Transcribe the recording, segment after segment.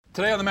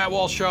Today on the Matt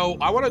Walsh Show,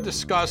 I want to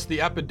discuss the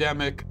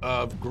epidemic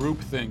of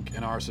groupthink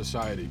in our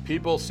society.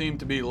 People seem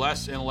to be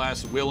less and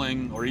less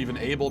willing or even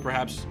able,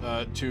 perhaps,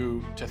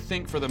 to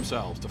think for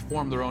themselves, to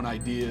form their own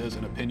ideas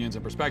and opinions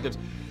and perspectives.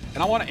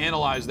 And I want to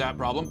analyze that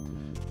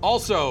problem.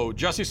 Also,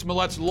 Jussie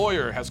Smollett's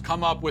lawyer has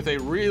come up with a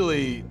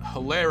really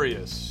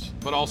hilarious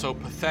but also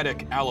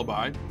pathetic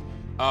alibi.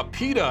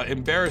 PETA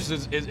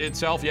embarrasses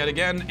itself yet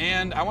again,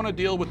 and I want to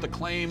deal with the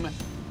claim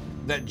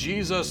that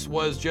Jesus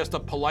was just a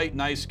polite,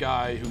 nice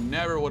guy who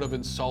never would have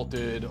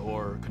insulted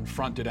or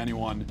confronted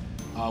anyone.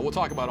 We'll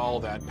talk about all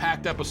of that.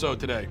 Packed episode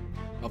today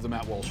of the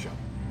Matt Walsh Show.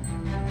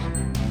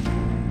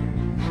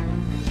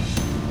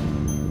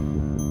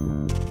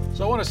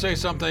 So I want to say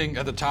something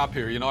at the top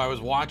here. You know, I was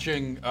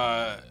watching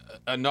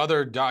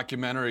another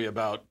documentary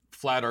about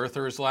flat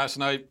earthers last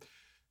night.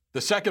 The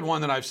second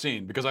one that I've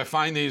seen, because I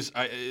find these,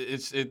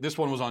 this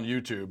one was on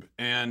YouTube,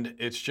 and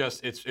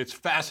it's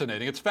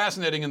fascinating. It's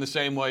fascinating in the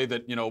same way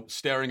that, you know,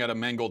 staring at a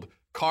mangled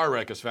car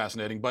wreck is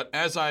fascinating. But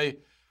as I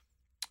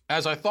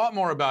thought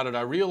more about it,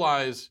 I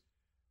realized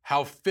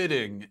how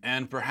fitting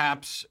and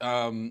perhaps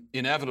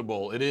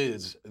inevitable it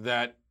is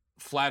that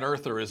flat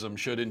eartherism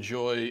should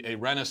enjoy a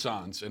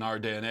renaissance in our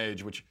day and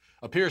age, which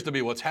appears to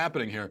be what's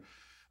happening here.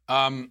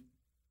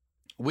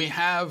 We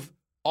have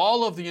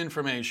all of the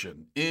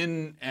information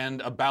in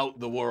and about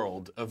the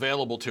world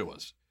available to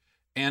us.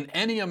 And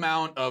any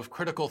amount of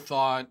critical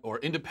thought or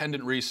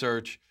independent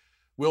research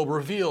will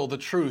reveal the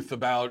truth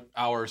about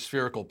our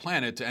spherical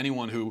planet to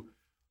anyone who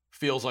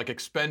feels like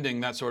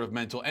expending that sort of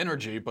mental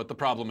energy. But the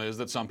problem is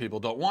that some people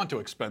don't want to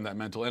expend that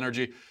mental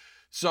energy.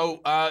 So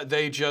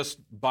they just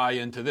buy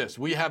into this.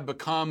 We have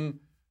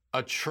become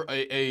a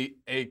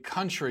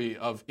country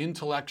of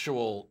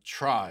intellectual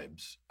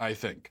tribes, I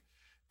think.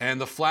 And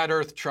the flat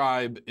earth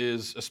tribe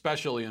is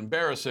especially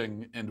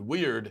embarrassing and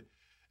weird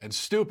and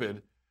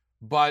stupid,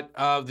 but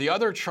the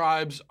other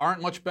tribes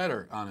aren't much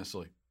better,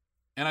 honestly.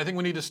 And I think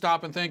we need to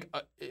stop and think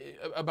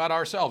about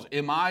ourselves.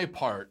 Am I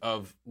part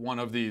of one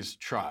of these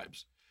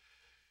tribes?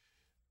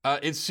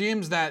 It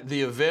seems that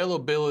the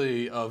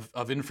availability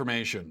of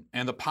information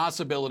and the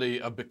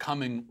possibility of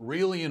becoming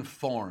really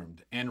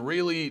informed and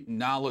really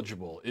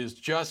knowledgeable is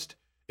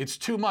it's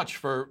too much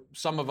for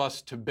some of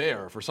us to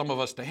bear, for some of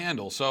us to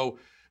handle. So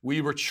we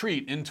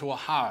retreat into a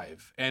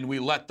hive, and we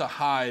let the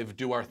hive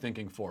do our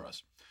thinking for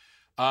us.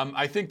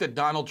 I think that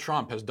Donald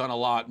Trump has done a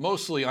lot,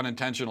 mostly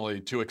unintentionally,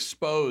 to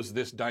expose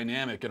this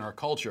dynamic in our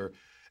culture,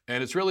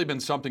 and it's really been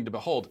something to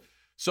behold.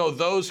 So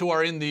those who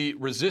are in the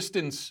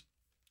resistance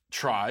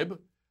tribe,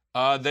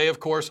 they, of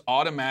course,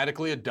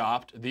 automatically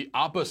adopt the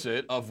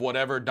opposite of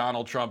whatever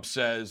Donald Trump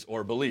says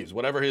or believes.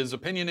 Whatever his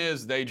opinion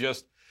is, they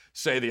just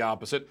say the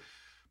opposite.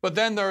 But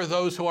then there are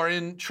those who are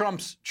in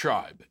Trump's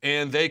tribe,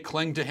 and they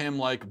cling to him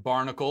like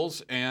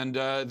barnacles, and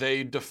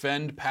they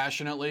defend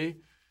passionately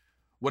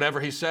whatever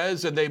he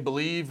says, and they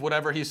believe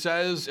whatever he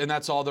says, and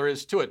that's all there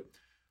is to it.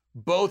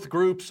 Both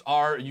groups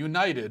are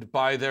united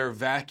by their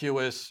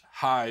vacuous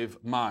hive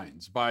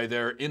minds, by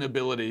their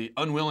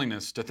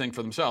unwillingness to think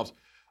for themselves.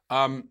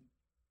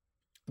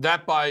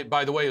 That,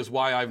 by the way, is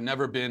why I've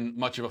never been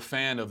much of a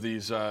fan of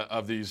these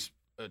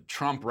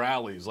Trump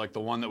rallies, like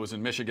the one that was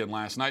in Michigan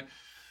last night.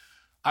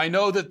 I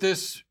know that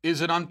this is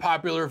an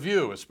unpopular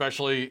view,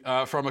 especially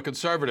from a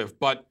conservative,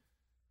 but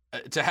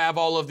to have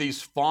all of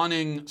these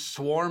fawning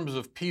swarms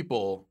of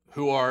people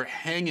who are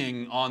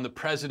hanging on the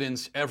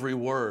president's every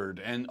word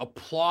and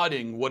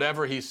applauding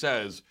whatever he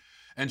says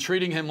and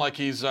treating him like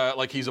he's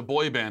a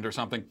boy band or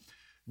something,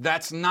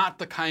 that's not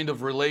the kind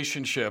of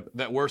relationship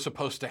that we're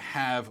supposed to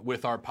have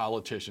with our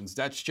politicians.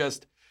 That's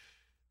just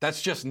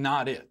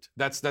not it.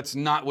 That's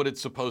not what it's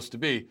supposed to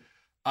be.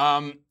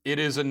 It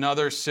is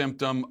another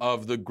symptom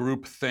of the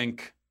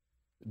groupthink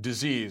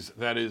disease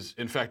that is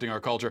infecting our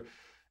culture.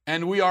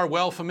 And we are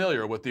well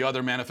familiar with the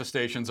other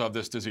manifestations of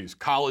this disease.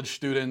 College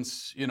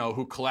students,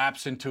 who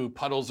collapse into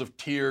puddles of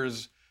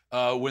tears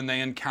when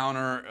they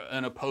encounter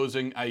an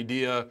opposing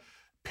idea.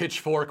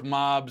 Pitchfork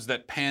mobs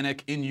that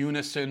panic in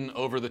unison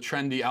over the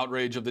trendy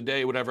outrage of the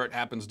day, whatever it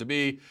happens to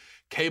be.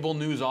 Cable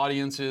news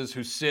audiences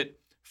who sit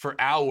for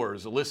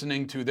hours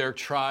listening to their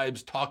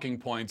tribe's talking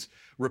points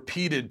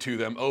repeated to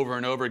them over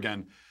and over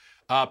again.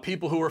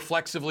 People who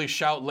reflexively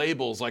shout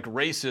labels like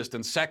racist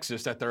and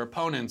sexist at their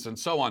opponents and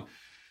so on.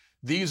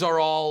 These are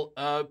all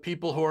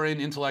people who are in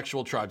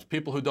intellectual tribes,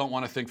 people who don't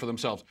want to think for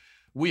themselves.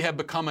 We have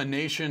become a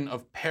nation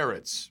of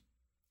parrots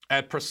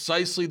at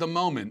precisely the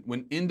moment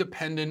when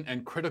independent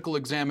and critical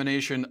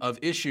examination of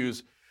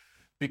issues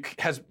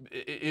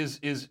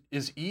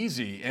is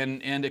easy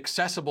and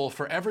accessible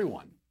for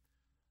everyone.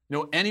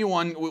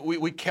 Anyone,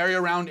 we carry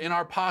around in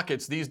our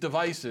pockets these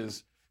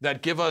devices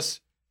that give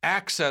us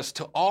access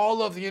to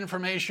all of the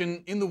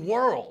information in the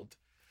world.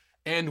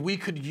 And we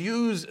could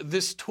use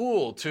this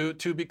tool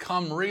to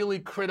become really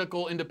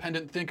critical,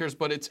 independent thinkers,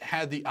 but it's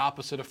had the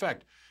opposite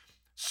effect.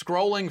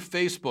 Scrolling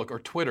Facebook or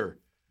Twitter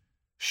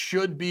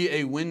should be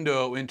a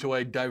window into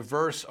a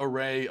diverse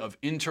array of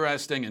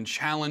interesting and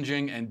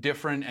challenging and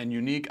different and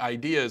unique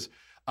ideas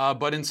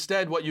But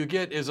instead, what you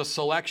get is a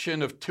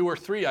selection of 2 or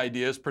 3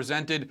 ideas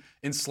presented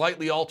in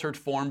slightly altered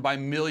form by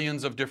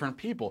millions of different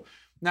people.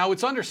 Now,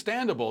 it's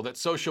understandable that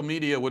social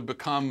media would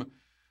become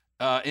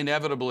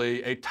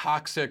inevitably a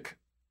toxic,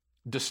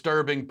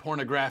 disturbing,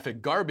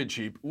 pornographic garbage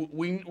heap.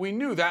 We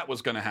knew that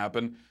was going to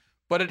happen,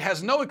 but it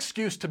has no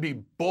excuse to be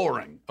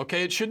boring,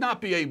 okay? It should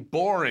not be a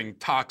boring,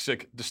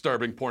 toxic,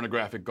 disturbing,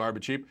 pornographic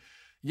garbage heap,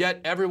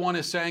 yet everyone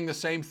is saying the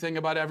same thing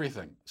about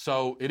everything,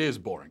 so it is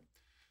boring.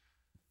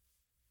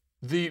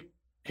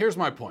 Here's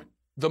my point.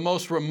 The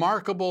most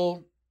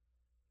remarkable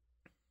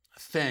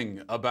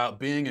thing about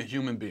being a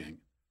human being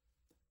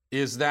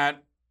is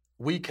that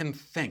we can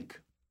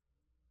think.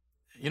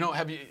 You know,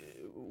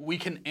 we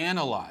can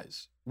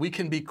analyze. We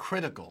can be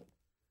critical.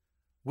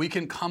 We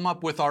can come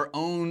up with our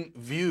own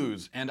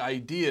views and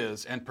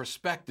ideas and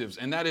perspectives.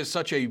 And that is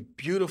such a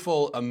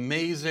beautiful,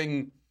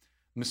 amazing,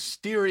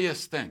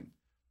 mysterious thing.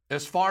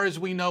 As far as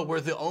we know,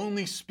 we're the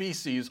only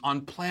species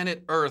on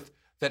planet Earth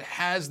that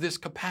has this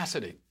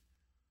capacity.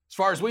 As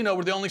far as we know,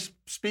 we're the only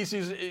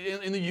species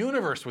in the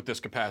universe with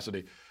this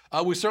capacity.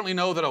 We certainly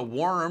know that a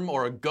worm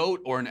or a goat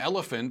or an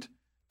elephant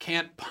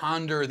can't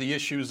ponder the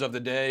issues of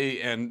the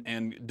day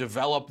and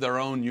develop their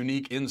own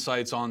unique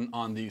insights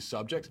on these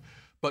subjects,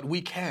 but we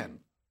can.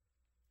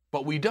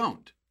 But we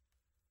don't.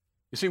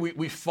 You see,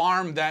 we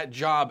farm that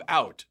job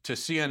out to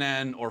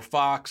CNN or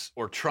Fox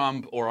or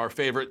Trump or our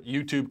favorite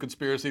YouTube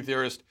conspiracy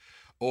theorist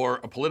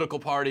or a political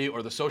party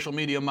or the social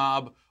media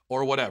mob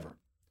or whatever.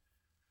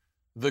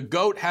 The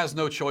goat has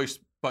no choice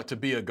but to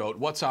be a goat.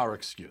 What's our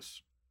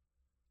excuse?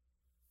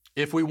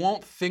 If we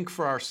won't think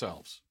for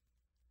ourselves,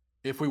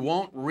 if we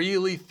won't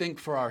really think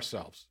for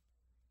ourselves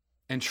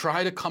and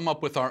try to come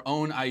up with our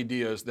own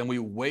ideas, then we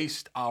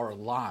waste our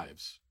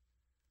lives.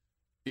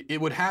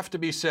 It would have to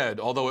be said,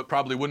 although it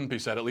probably wouldn't be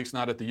said, at least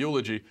not at the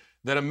eulogy,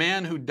 that a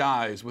man who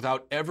dies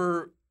without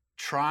ever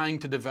trying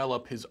to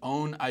develop his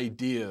own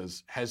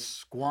ideas has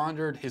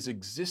squandered his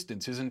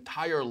existence. His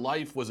entire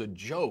life was a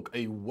joke,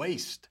 a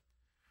waste.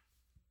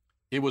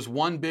 It was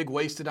one big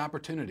wasted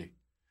opportunity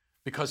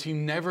because he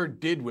never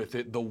did with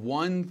it the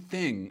one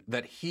thing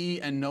that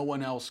he and no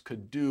one else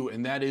could do,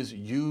 and that is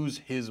use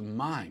his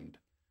mind.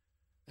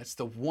 That's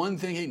the one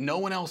thing no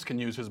one else can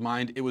use his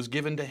mind. It was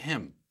given to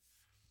him.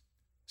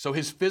 So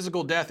his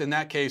physical death in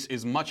that case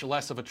is much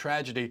less of a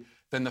tragedy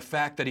than the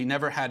fact that he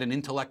never had an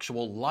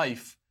intellectual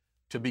life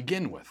to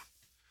begin with.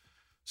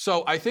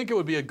 So I think it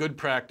would be a good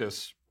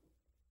practice,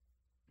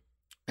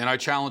 and I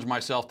challenge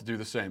myself to do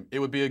the same. It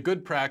would be a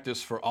good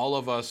practice for all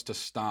of us to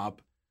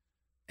stop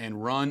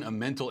and run a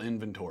mental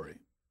inventory,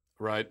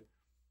 right?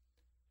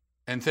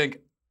 And think,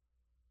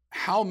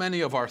 how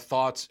many of our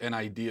thoughts and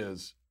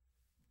ideas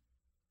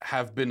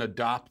have been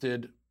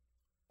adopted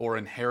or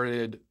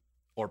inherited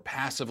or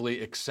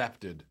passively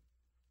accepted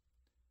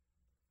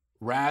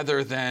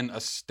rather than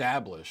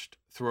established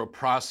through a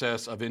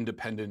process of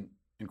independent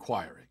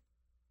inquiry?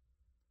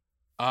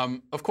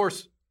 Of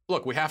course,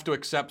 look, we have to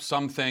accept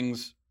some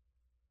things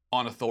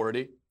on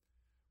authority.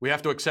 We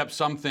have to accept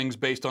some things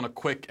based on a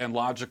quick and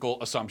logical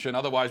assumption.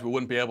 Otherwise, we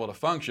wouldn't be able to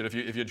function.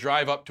 If you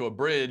drive up to a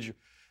bridge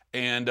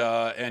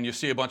and you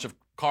see a bunch of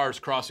cars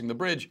crossing the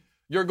bridge,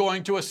 you're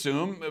going to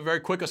assume, a very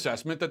quick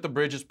assessment, that the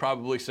bridge is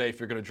probably safe.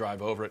 You're going to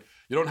drive over it.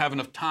 You don't have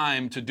enough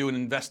time to do an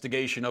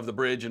investigation of the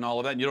bridge and all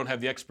of that, and you don't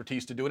have the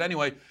expertise to do it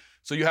anyway.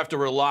 So you have to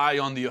rely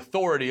on the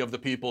authority of the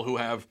people who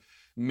have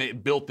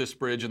built this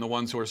bridge and the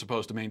ones who are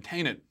supposed to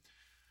maintain it.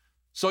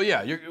 So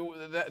yeah,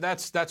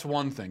 that's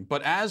one thing.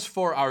 But as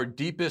for our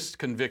deepest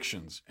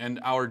convictions and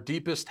our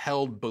deepest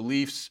held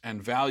beliefs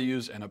and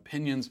values and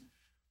opinions,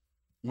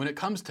 when it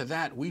comes to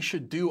that, we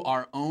should do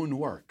our own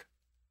work.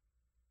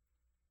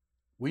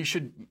 We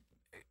should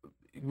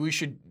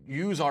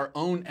use our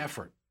own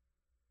effort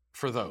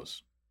for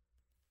those.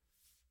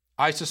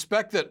 I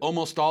suspect that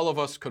almost all of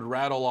us could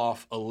rattle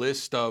off a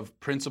list of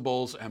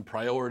principles and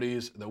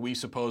priorities that we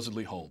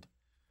supposedly hold.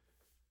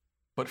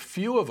 But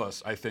few of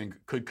us, I think,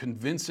 could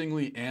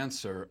convincingly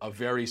answer a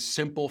very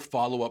simple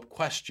follow-up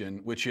question,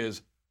 which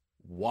is,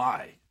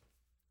 why?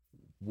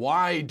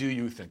 Why do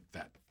you think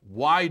that?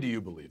 Why do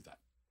you believe that?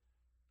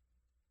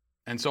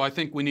 And so I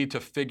think we need to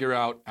figure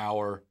out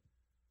our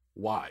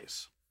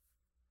whys.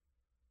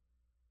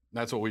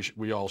 That's what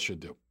we all should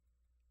do.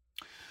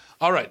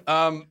 All right.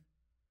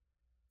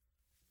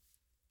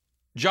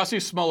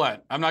 Jussie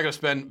Smollett. I'm not going to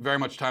spend very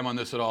much time on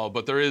this at all,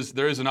 but there is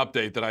an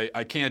update that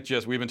I can't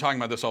just, we've been talking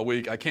about this all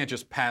week, I can't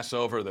just pass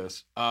over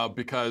this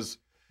because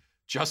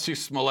Jussie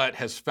Smollett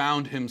has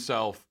found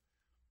himself,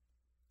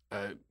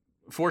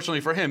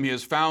 fortunately for him, he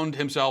has found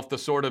himself the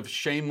sort of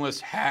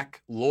shameless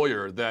hack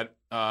lawyer that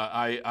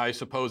I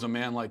suppose a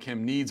man like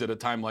him needs at a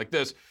time like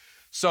this.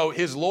 So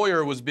his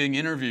lawyer was being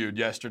interviewed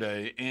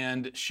yesterday,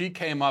 and she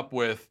came up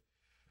with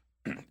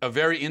a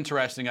very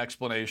interesting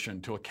explanation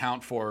to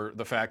account for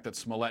the fact that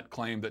Smollett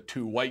claimed that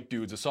 2 white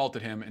dudes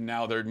assaulted him, and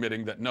now they're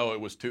admitting that no,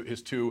 it was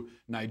his 2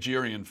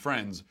 Nigerian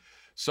friends.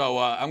 So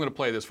I'm going to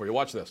play this for you.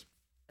 Watch this.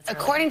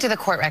 According to the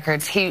court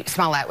records,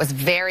 Smollett was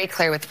very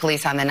clear with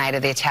police on the night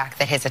of the attack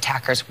that his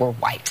attackers were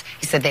white.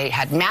 He said they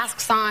had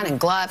masks on and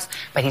gloves,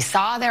 but he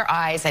saw their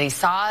eyes and he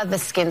saw the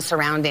skin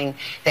surrounding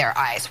their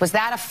eyes. Was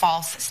that a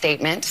false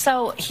statement?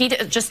 So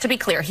just to be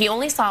clear, he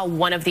only saw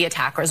one of the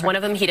attackers. One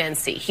of them he didn't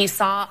see. He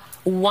saw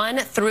one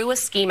through a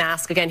ski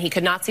mask. Again, he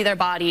could not see their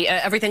body.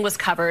 Everything was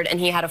covered, and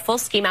he had a full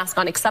ski mask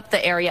on except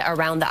the area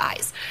around the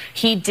eyes.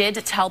 He did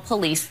tell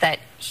police that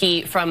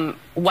from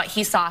what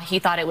he saw, he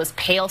thought it was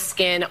pale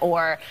skin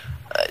or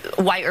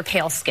white or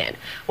pale skin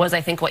was,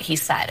 I think, what he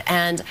said.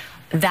 And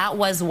that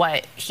was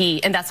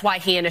and that's why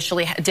he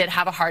initially did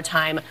have a hard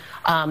time.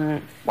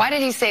 Why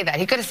did he say that?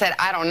 He could have said,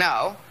 I don't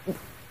know.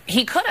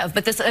 He could have,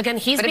 but this, again,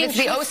 he's being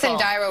truthful. But if it's the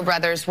Osundairo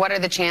brothers, what are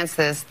the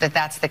chances that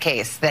that's the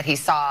case, that he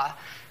saw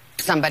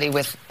somebody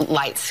with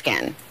light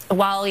skin?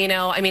 Well,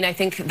 I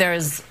think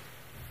there's,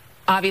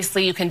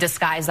 obviously you can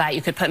disguise that.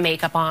 You could put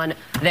makeup on.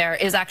 There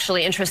is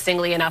actually,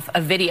 interestingly enough,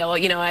 a video.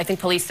 I think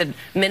police did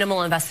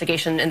minimal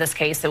investigation in this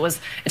case. It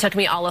took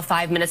me all of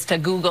 5 minutes to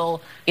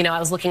Google. I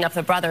was looking up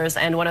the brothers,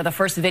 and one of the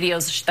first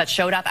videos that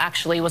showed up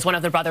actually was one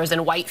of the brothers in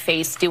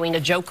whiteface doing a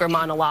Joker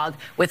monologue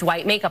with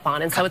white makeup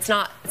on. And so it's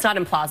not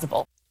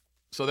implausible.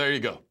 So there you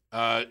go.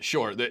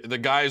 Sure, the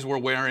guys were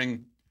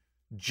wearing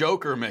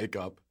Joker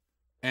makeup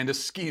and a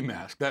ski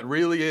mask. That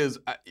really is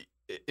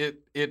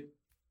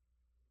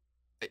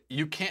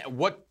you can't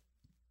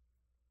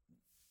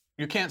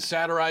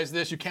satirize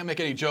this. You can't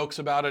make any jokes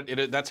about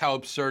it. That's how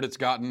absurd it's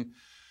gotten.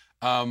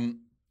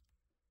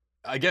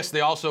 I guess they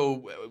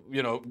also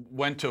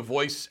went to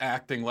voice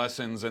acting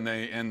lessons,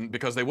 and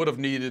because they would have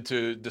needed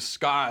to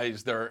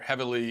disguise their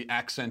heavily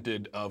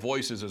accented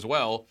voices as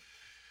well.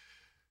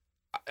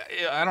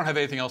 I don't have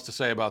anything else to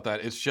say about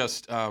that. It's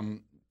just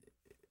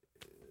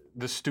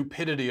the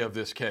stupidity of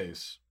this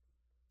case.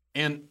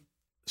 And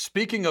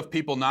speaking of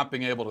people not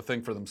being able to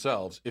think for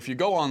themselves, if you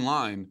go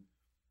online,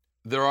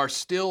 there are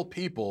still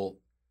people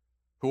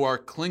who are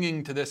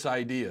clinging to this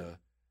idea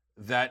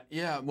that,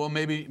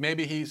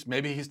 maybe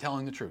he's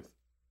telling the truth.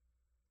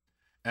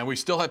 And we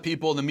still have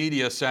people in the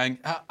media saying,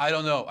 I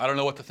don't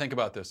know what to think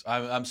about this.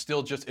 I'm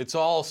still it's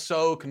all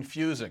so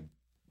confusing.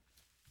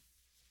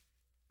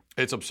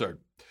 It's absurd.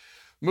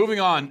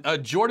 Moving on,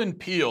 Jordan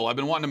Peele. I've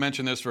been wanting to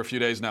mention this for a few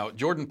days now.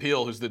 Jordan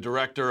Peele, who's the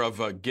director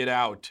of Get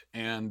Out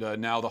and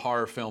now the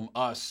horror film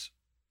Us,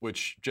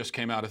 which just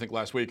came out, I think,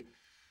 last week.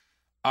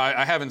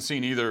 I haven't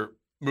seen either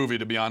movie,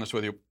 to be honest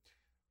with you.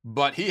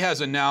 But he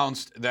has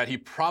announced that he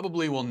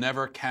probably will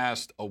never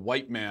cast a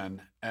white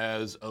man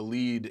as a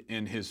lead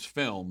in his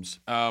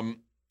films. Let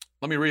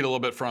me read a little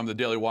bit from the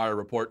Daily Wire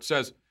report. It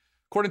says,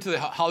 according to the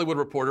Hollywood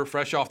Reporter,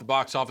 fresh off the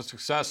box office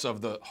success of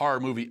the horror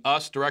movie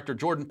Us, director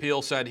Jordan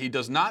Peele said he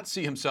does not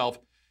see himself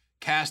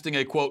casting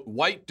a, quote,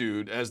 white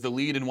dude as the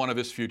lead in one of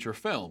his future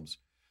films.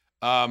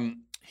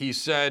 He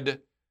said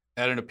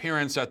at an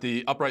appearance at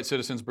the Upright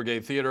Citizens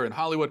Brigade Theater in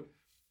Hollywood,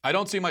 I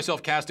don't see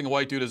myself casting a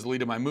white dude as the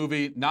lead in my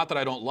movie. Not that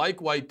I don't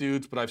like white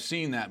dudes, but I've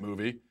seen that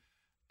movie.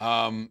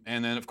 And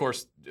then, of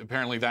course,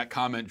 apparently that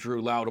comment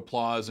drew loud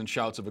applause and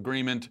shouts of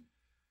agreement.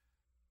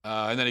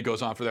 And then he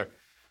goes on for there.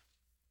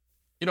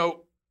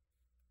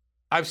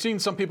 I've seen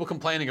some people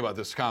complaining about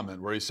this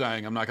comment where he's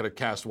saying, I'm not going to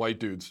cast white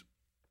dudes.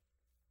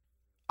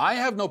 I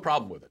have no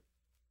problem with it.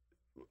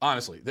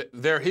 Honestly,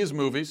 they're his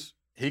movies.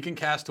 He can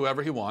cast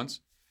whoever he wants.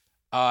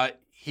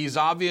 He's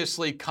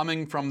obviously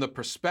coming from the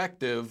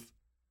perspective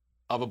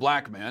of a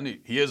black man.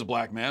 He is a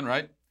black man,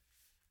 right?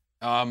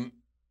 And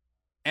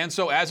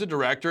so as a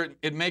director,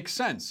 it makes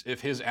sense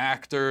if his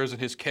actors and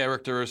his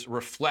characters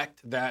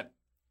reflect that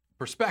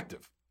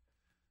perspective.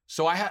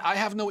 So I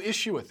have no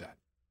issue with that.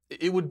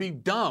 It would be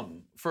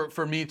dumb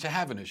for me to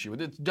have an issue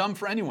with it. It's dumb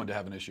for anyone to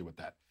have an issue with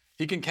that.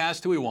 He can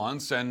cast who he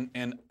wants,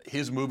 and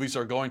his movies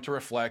are going to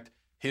reflect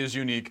his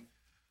unique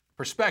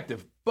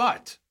perspective.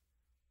 But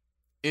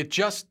it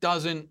just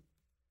doesn't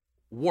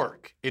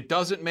work. It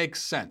doesn't make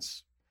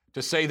sense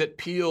to say that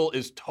Peele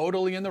is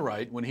totally in the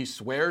right when he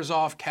swears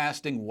off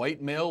casting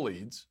white male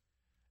leads.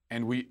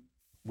 And we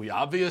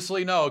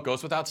obviously know, it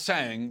goes without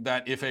saying,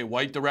 that if a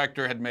white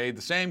director had made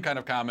the same kind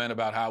of comment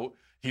about how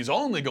he's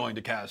only going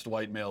to cast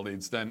white male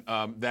leads, then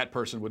that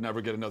person would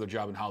never get another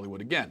job in Hollywood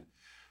again.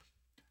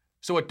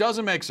 So it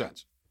doesn't make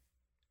sense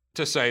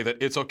to say that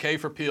it's okay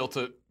for Peele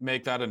to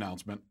make that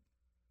announcement,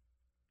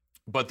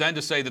 but then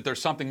to say that there's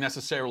something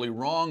necessarily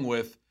wrong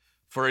with,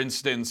 for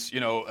instance,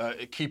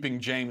 keeping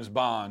James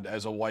Bond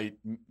as a white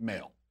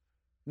male.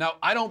 Now,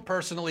 I don't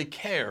personally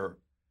care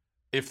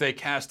if they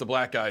cast a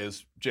black guy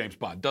as James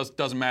Bond.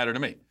 Doesn't matter to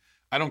me.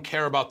 I don't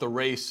care about the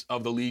race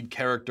of the lead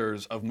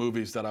characters of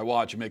movies that I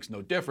watch. It makes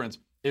no difference.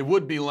 It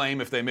would be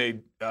lame if they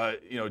made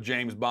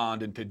James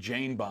Bond into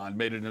Jane Bond,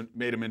 made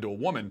him into a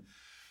woman.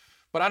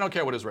 But I don't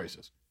care what his race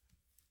is.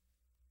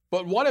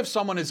 But what if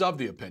someone is of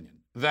the opinion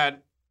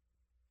that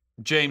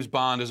James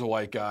Bond is a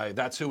white guy,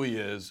 that's who he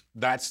is,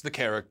 that's the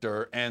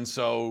character, and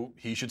so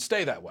he should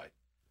stay that way?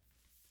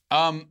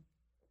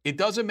 It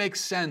doesn't make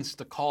sense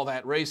to call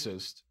that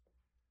racist,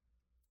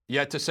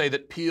 yet to say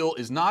that Peele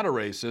is not a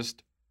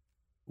racist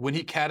when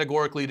he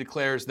categorically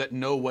declares that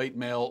no white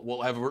male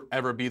will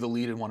ever be the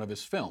lead in one of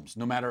his films,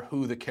 no matter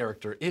who the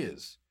character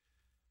is.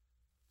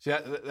 See,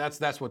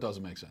 that's what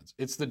doesn't make sense.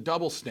 It's the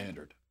double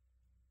standard.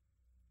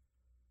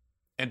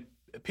 And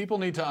people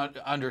need to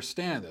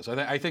understand this.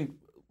 I think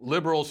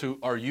liberals who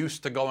are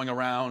used to going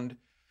around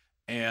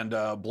and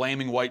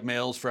blaming white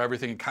males for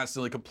everything and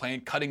constantly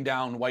cutting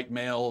down white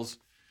males,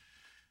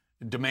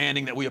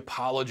 demanding that we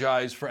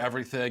apologize for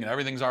everything and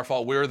everything's our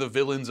fault, we're the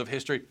villains of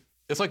history.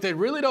 It's like they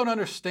really don't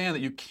understand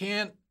that you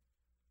can't,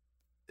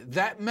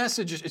 that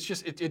message,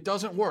 it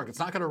doesn't work. It's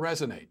not going to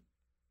resonate.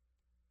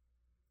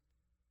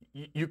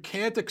 You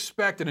can't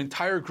expect an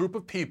entire group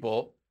of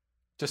people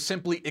to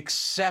simply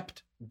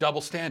accept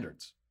double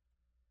standards.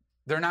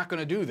 They're not going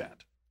to do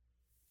that.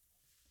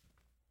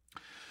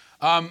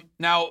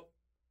 Now,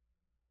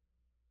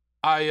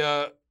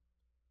 I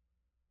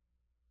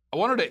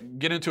wanted to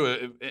get into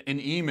an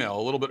email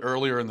a little bit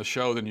earlier in the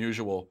show than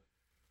usual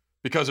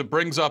because it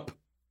brings up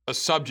a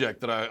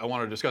subject that I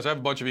want to discuss. I have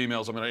a bunch of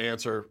emails I'm going to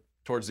answer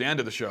towards the end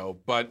of the show,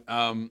 but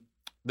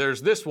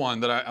there's this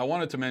one that I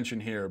wanted to mention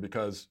here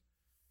because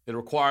it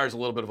requires a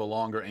little bit of a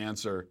longer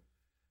answer.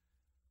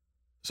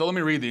 So let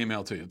me read the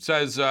email to you. It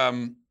says,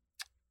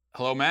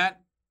 hello,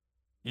 Matt.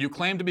 You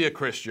claim to be a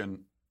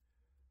Christian,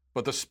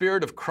 but the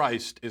Spirit of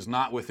Christ is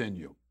not within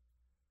you.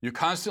 You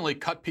constantly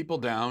cut people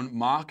down,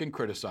 mock and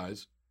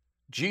criticize.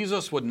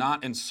 Jesus would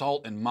not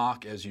insult and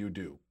mock as you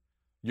do.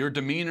 Your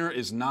demeanor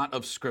is not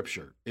of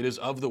Scripture. It is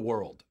of the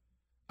world.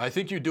 I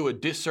think you do a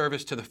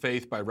disservice to the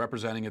faith by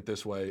representing it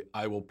this way.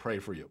 I will pray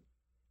for you.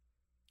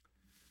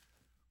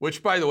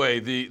 Which, by the way,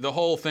 the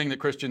whole thing that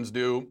Christians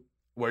do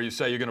where you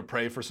say you're going to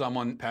pray for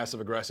someone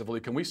passive-aggressively,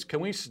 can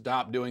we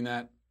stop doing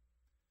that?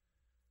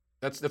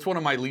 That's one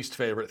of my least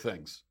favorite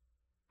things.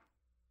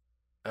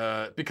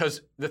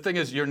 Because the thing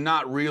is, you're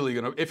not really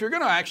going to, if you're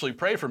going to actually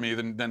pray for me,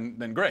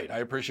 then great. I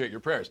appreciate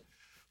your prayers.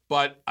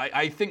 But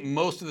I think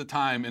most of the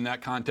time in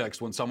that context,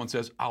 when someone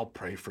says, I'll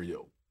pray for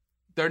you,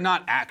 they're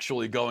not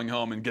actually going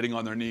home and getting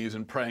on their knees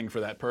and praying for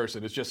that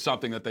person. It's just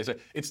something that they say.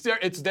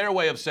 It's their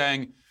way of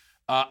saying,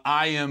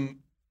 I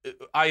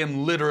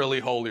am literally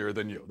holier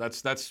than you.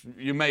 That's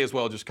you may as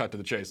well just cut to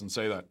the chase and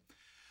say that.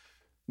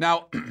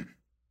 Now,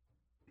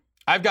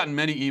 I've gotten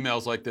many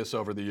emails like this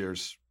over the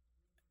years,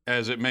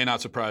 as it may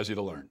not surprise you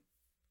to learn.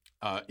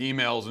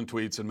 Emails and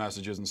tweets and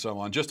messages and so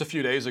on. Just a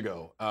few days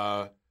ago,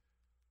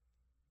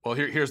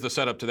 here's the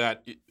setup to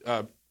that.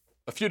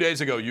 A few days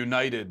ago,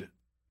 United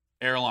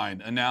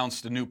Airline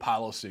announced a new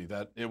policy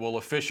that it will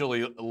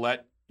officially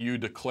let you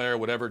declare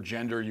whatever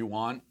gender you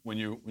want when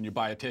you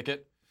buy a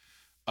ticket.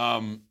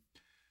 Now,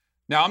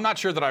 I'm not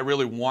sure that I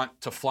really want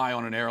to fly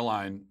on an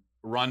airline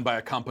run by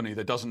a company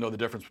that doesn't know the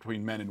difference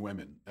between men and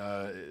women.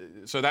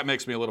 So that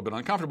makes me a little bit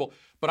uncomfortable.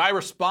 But I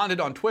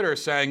responded on Twitter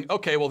saying,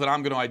 okay, well, then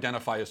I'm going to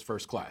identify as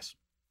first class.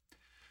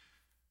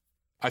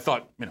 I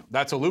thought,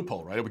 that's a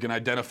loophole, right? If we can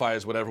identify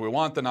as whatever we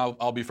want, then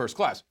I'll be first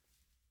class.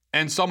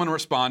 And someone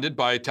responded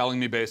by telling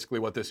me basically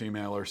what this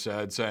emailer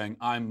said, saying,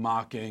 I'm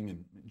mocking,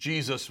 and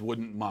Jesus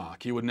wouldn't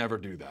mock. He would never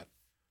do that.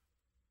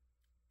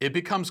 It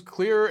becomes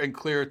clearer and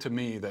clearer to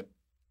me that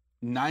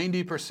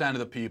 90% of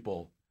the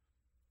people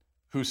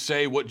who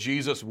say what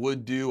Jesus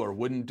would do or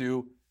wouldn't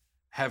do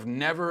have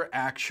never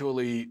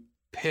actually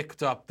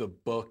picked up the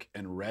book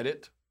and read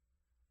it.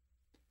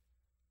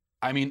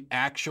 I mean,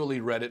 actually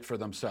read it for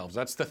themselves.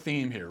 That's the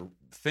theme here.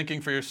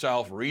 Thinking for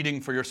yourself,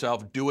 reading for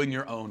yourself, doing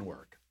your own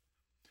work.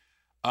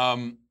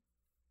 And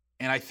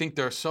I think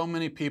there are so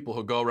many people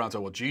who go around and say,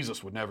 well,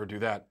 Jesus would never do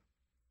that.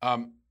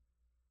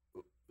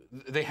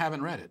 They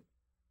haven't read it.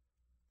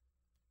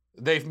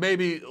 They've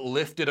maybe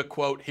lifted a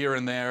quote here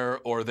and there,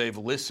 or they've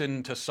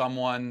listened to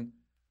someone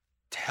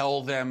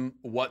tell them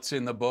what's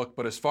in the book,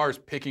 but as far as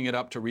picking it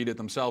up to read it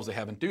themselves, they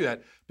haven't do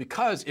that.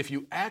 Because if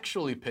you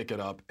actually pick it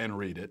up and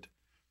read it,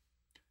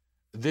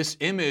 this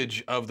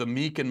image of the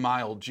meek and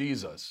mild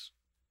Jesus,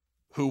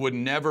 who would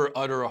never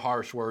utter a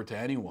harsh word to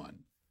anyone,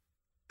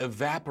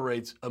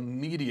 evaporates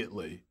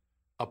immediately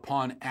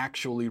upon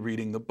actually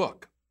reading the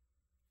book.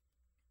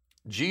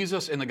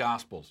 Jesus in the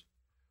Gospels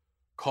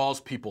calls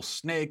people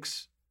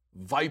snakes,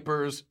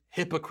 vipers,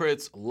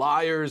 hypocrites,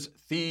 liars,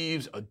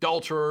 thieves,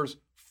 adulterers,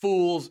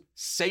 fools,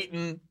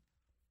 Satan.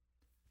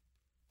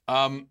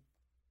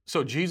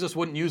 So Jesus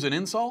wouldn't use an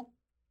insult?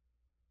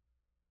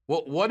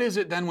 Well, what is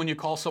it then when you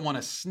call someone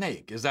a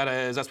snake? Is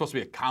that supposed to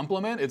be a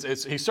compliment?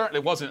 He certainly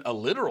wasn't a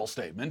literal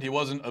statement. He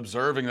wasn't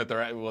observing that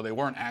they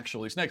weren't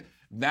actually snakes.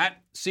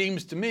 That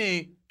seems to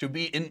me to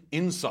be an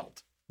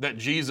insult that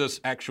Jesus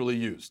actually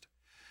used.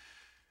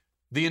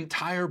 The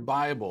entire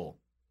Bible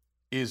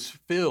is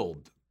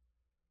filled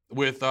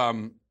with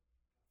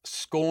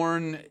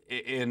scorn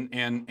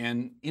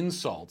and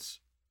insults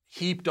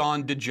heaped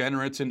on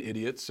degenerates and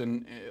idiots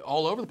and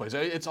all over the place.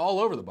 It's all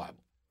over the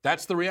Bible.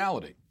 That's the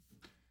reality.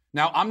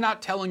 Now, I'm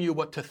not telling you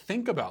what to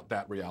think about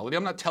that reality.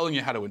 I'm not telling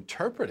you how to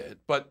interpret it,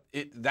 but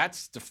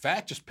that's the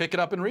fact. Just pick it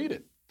up and read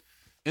it.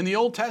 In the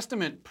Old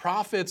Testament,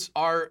 prophets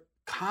are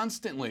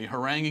constantly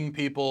haranguing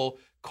people,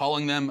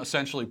 calling them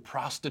essentially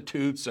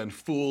prostitutes and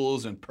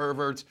fools and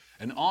perverts,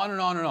 and on and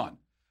on and on.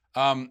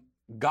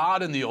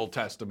 God in the Old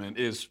Testament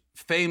is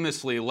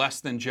famously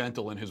less than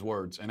gentle in his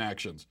words and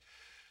actions.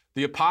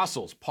 The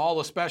apostles, Paul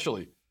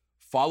especially,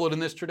 followed in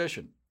this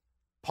tradition.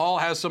 Paul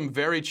has some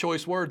very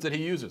choice words that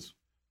he uses.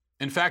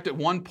 In fact, at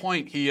one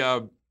point,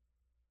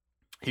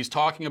 he's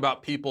talking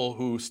about people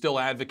who still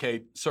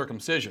advocate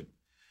circumcision.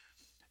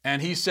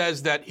 And he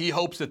says that he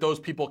hopes that those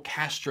people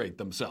castrate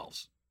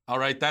themselves. All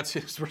right, that's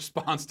his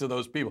response to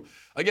those people.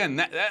 Again,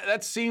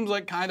 that seems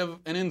like kind of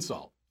an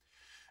insult.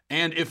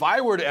 And if I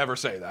were to ever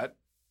say that,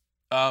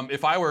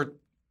 if I were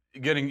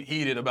getting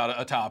heated about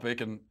a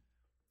topic and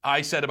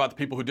I said about the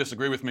people who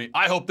disagree with me,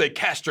 I hope they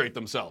castrate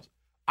themselves,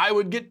 I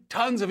would get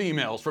tons of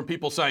emails from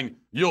people saying,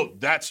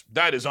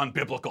 that is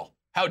unbiblical.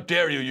 How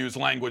dare you use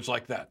language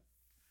like that?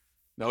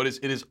 No,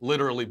 it is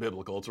literally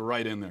biblical. It's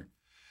right in there.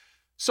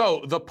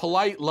 So the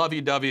polite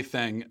lovey-dovey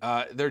thing,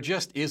 there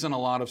just isn't a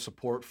lot of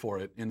support for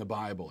it in the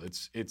Bible.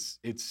 It's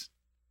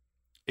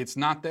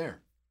not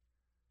there.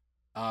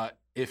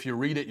 If you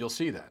read it, you'll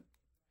see that.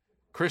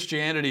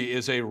 Christianity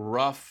is a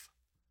rough,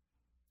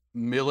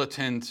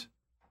 militant,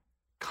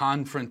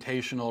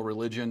 confrontational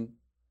religion.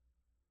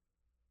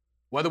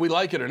 Whether we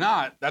like it or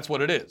not, that's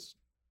what it is.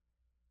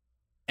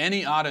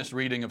 Any honest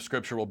reading of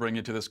Scripture will bring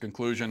you to this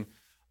conclusion.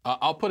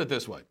 I'll put it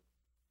this way.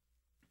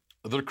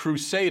 The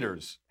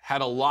Crusaders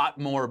had a lot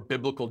more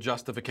biblical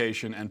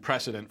justification and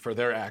precedent for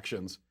their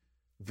actions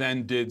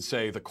than did,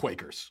 say, the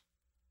Quakers.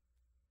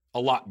 A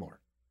lot more.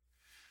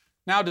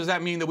 Now, does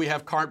that mean that we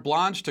have carte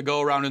blanche to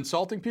go around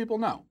insulting people?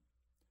 No.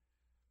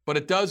 But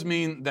it does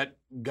mean that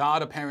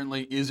God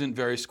apparently isn't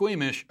very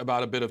squeamish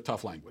about a bit of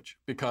tough language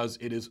because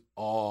it is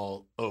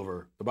all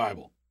over the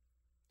Bible.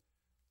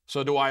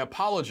 So do I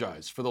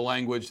apologize for the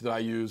language that I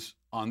use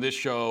on this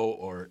show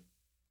or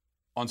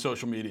on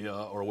social media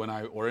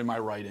or in my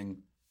writing?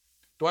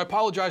 Do I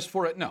apologize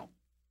for it? No.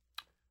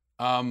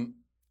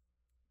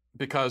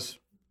 Because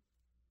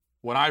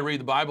when I read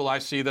the Bible, I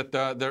see that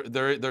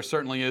there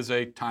certainly is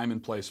a time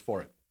and place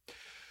for it.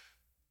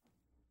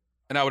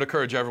 And I would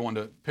encourage everyone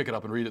to pick it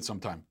up and read it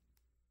sometime.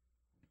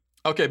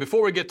 Okay,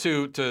 before we get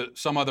to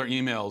some other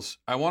emails,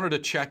 I wanted to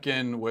check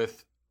in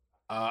with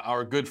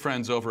our good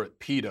friends over at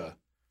PETA.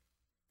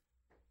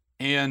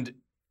 And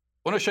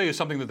I want to show you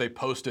something that they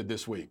posted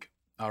this week,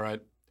 all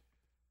right?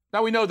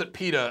 Now, we know that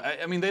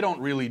PETA, I mean, they don't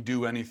really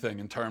do anything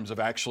in terms of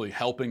actually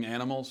helping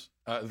animals.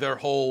 Their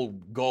whole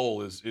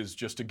goal is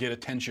just to get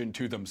attention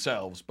to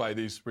themselves by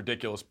these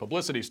ridiculous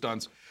publicity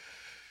stunts.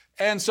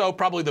 And so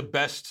probably the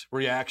best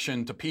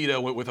reaction to PETA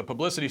with a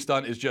publicity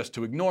stunt is just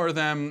to ignore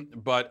them,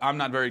 but I'm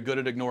not very good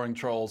at ignoring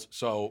trolls,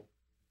 so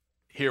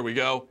here we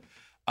go.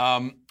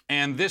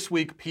 And this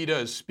week, PETA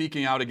is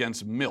speaking out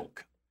against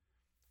milk.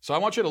 So I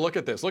want you to look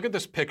at this. Look at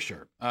this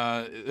picture.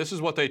 This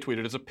is what they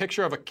tweeted. It's a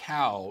picture of a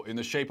cow in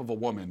the shape of a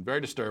woman,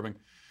 very disturbing.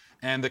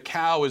 And the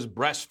cow is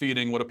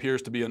breastfeeding what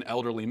appears to be an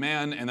elderly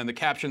man, and then the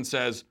caption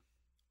says,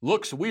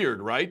 "Looks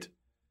weird, right?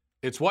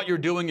 It's what you're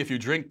doing if you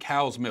drink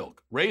cow's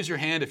milk. Raise your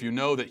hand if you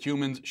know that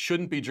humans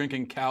shouldn't be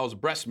drinking cow's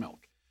breast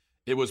milk.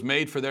 It was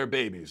made for their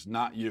babies,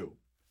 not you."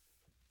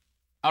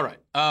 All right.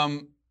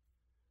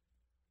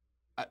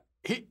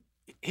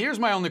 Here's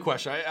my only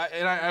question,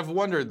 and I've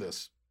wondered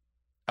this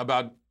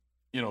about,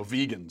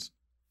 vegans.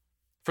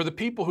 For the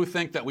people who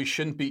think that we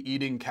shouldn't be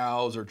eating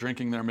cows or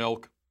drinking their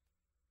milk,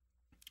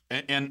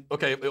 and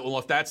okay, well,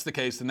 if that's the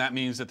case, then that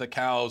means that the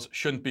cows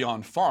shouldn't be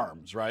on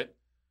farms, right?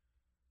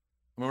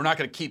 I mean, we're not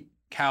going to keep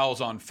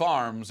cows on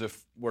farms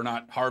if we're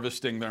not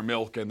harvesting their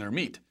milk and their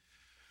meat.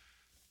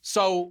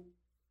 So,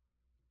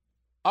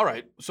 all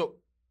right, so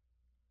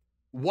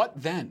what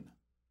then?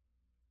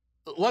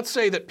 Let's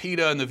say that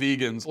PETA and the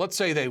vegans, let's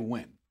say they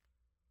win.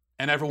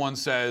 And everyone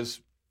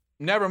says,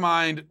 never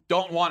mind,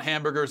 don't want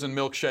hamburgers and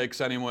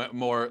milkshakes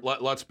anymore,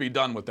 let's be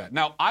done with that.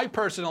 Now, I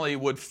personally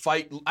would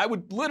fight, I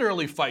would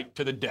literally fight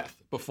to the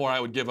death before I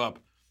would give up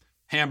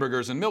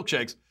hamburgers and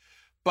milkshakes.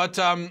 But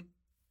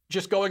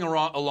just going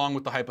along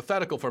with the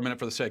hypothetical for a minute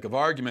for the sake of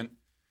argument,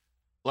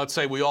 let's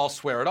say we all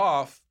swear it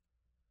off.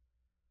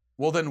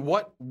 Well, then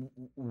what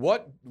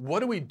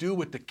do we do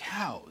with the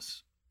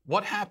cows?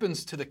 What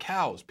happens to the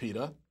cows,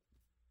 PETA?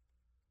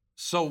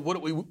 So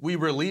what we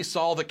release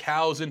all the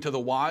cows into the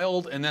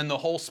wild and then the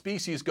whole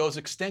species goes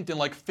extinct in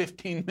like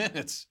 15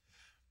 minutes.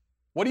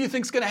 What do you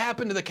think's going to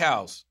happen to the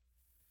cows?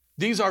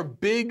 These are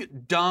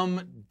big,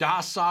 dumb,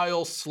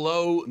 docile,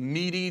 slow,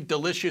 meaty,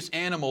 delicious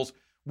animals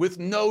with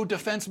no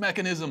defense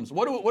mechanisms.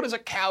 What does a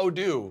cow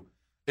do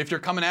if you're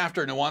coming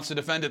after it and it wants to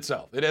defend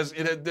itself?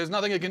 There's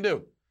nothing it can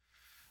do.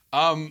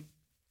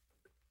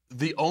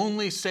 The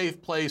only safe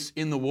place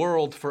in the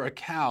world for a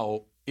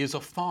cow is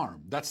a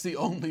farm. That's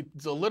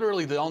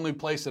literally the only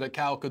place that a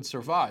cow could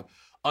survive.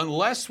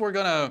 Unless we're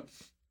gonna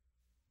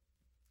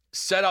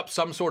set up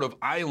some sort of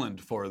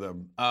island for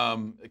them,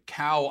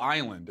 Cow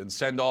Island, and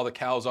send all the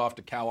cows off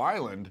to Cow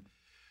Island.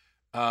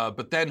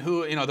 But then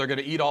they're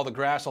gonna eat all the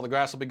grass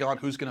will be gone.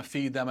 Who's gonna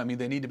feed them? I mean,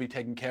 they need to be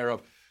taken care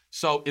of.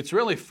 So it's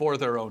really for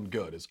their own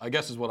good, I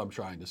guess is what I'm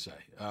trying to say.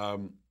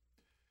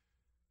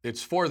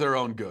 It's for their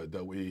own good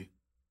that we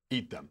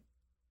eat them.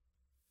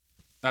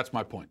 That's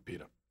my point,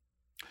 PETA.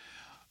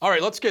 All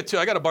right, let's get to,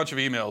 I got a bunch of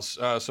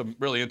emails, some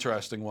really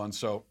interesting ones,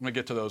 so I'm going to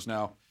get to those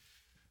now.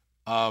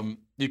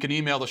 You can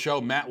email the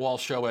show,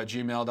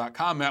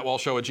 mattwalshshow@gmail.com,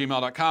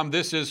 mattwalshshow@gmail.com.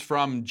 This is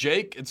from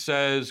Jake. It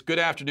says, good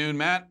afternoon,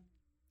 Matt.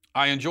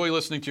 I enjoy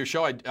listening to your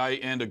show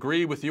and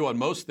agree with you on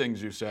most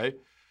things you say.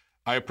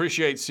 I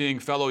appreciate seeing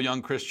fellow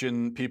young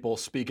Christian people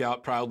speak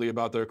out proudly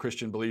about their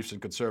Christian beliefs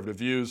and conservative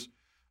views.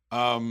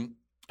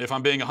 If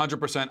I'm being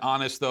 100%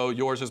 honest, though,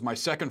 yours is my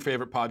second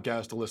favorite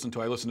podcast to listen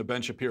to. I listen to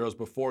Ben Shapiro's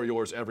before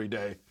yours every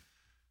day.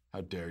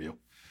 How dare you?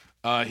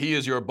 He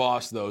is your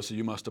boss, though, so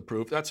you must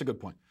approve. That's a good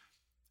point.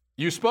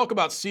 You spoke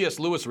about C.S.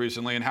 Lewis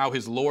recently and how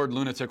his Lord,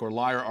 lunatic, or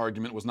liar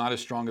argument was not his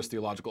strongest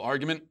theological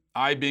argument.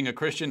 I, being a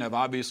Christian, have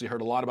obviously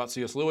heard a lot about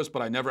C.S. Lewis,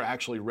 but I never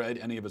actually read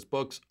any of his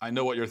books. I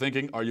know what you're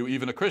thinking. Are you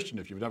even a Christian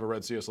if you've never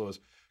read C.S. Lewis?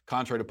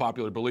 Contrary to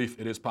popular belief,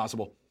 it is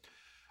possible.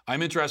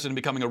 I'm interested in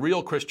becoming a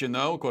real Christian,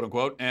 though, quote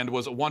unquote, and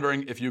was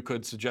wondering if you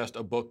could suggest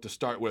a book to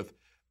start with.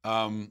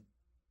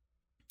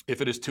 If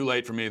it is too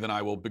late for me, then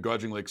I will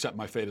begrudgingly accept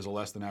my fate as a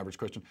less than average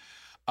Christian.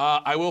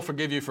 I will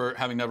forgive you for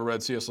having never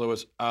read C.S.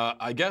 Lewis.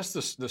 I guess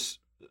this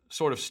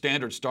sort of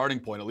standard starting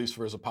point, at least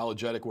for his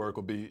apologetic work,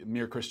 would be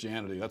Mere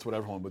Christianity. That's what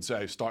everyone would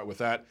say. Start with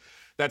that.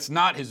 That's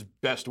not his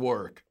best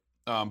work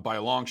by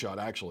a long shot,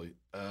 actually,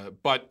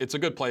 but it's a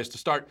good place to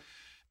start.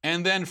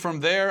 And then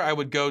from there, I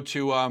would go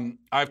to,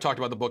 I've talked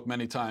about the book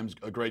many times,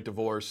 A Great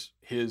Divorce.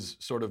 His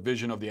sort of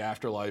vision of the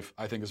afterlife,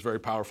 I think, is very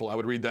powerful. I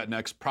would read that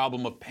next.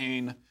 Problem of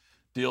Pain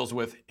deals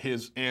with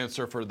his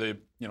answer for the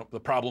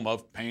problem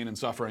of pain and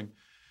suffering,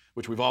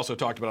 which we've also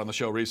talked about on the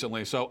show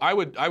recently. So I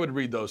would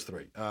read those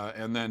three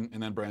and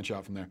then branch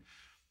out from there.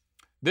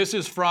 This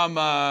is from,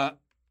 I'm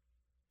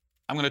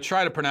going to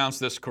try to pronounce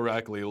this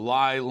correctly,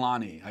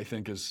 Lailani, I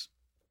think is,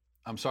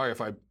 I'm sorry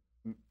if I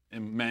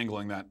am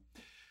mangling that.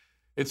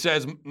 It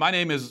says, my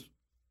name is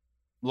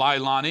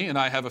Lailani, and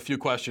I have a few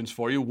questions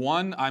for you.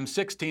 One, I'm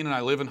 16 and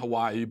I live in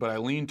Hawaii, but I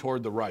lean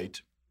toward the right.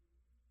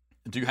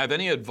 Do you have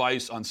any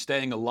advice on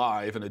staying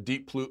alive in a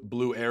deep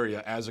blue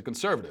area as a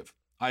conservative?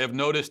 I have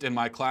noticed in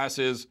my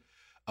classes,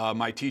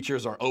 my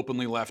teachers are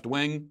openly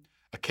left-wing.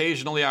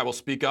 Occasionally, I will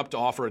speak up to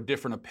offer a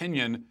different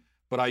opinion,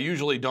 but I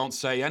usually don't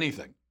say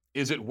anything.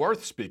 Is it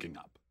worth speaking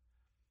up?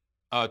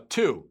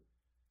 Two,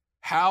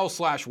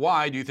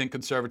 how/why do you think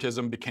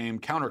conservatism became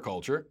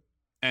counterculture?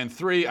 And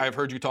three, I've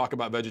heard you talk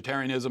about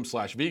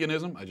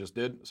vegetarianism/veganism. I just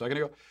did a second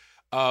ago.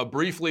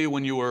 Briefly,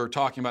 when you were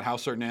talking about how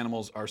certain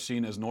animals are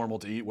seen as normal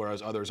to eat,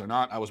 whereas others are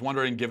not, I was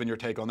wondering, given your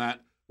take on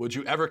that, would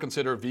you ever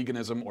consider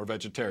veganism or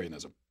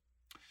vegetarianism?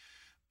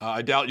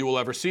 I doubt you will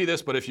ever see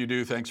this, but if you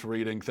do, thanks for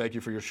reading. Thank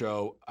you for your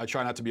show. I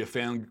try not to be a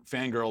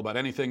fangirl about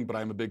anything, but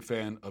I'm a big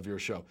fan of your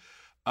show.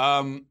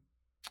 Hi,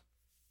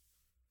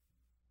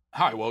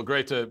 well,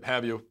 great to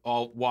have you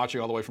all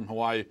watching all the way from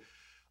Hawaii.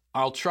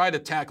 I'll try to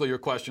tackle your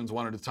questions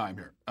one at a time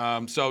here.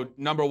 So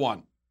number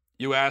one,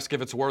 you ask if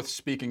it's worth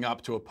speaking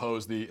up to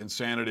oppose the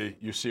insanity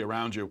you see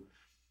around you.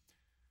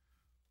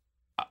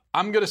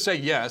 I'm going to say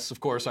yes,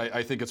 of course,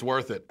 I think it's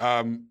worth it.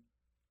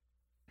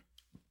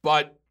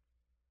 But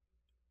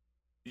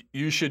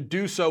you should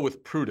do so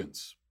with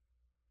prudence.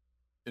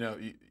 You know,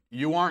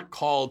 you aren't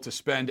called to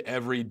spend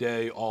every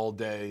day, all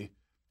day,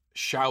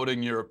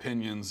 shouting your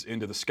opinions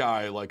into the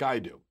sky like I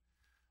do.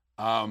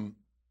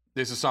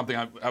 This is something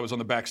I was on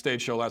the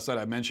Backstage show last night.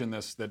 I mentioned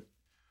this, that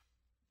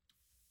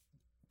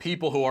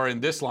people who are in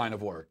this line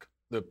of work,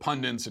 the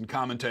pundits and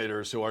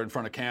commentators who are in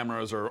front of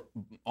cameras or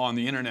on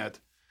the internet,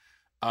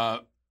 I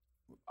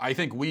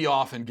think we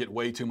often get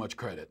way too much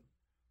credit.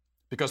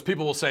 Because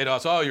people will say to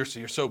us, oh, you're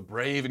so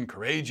brave and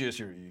courageous,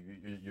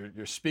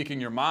 you're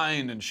speaking your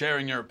mind and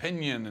sharing your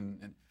opinion.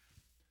 And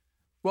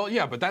well,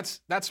 yeah, but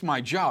that's my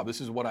job.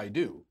 This is what I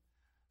do.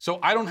 So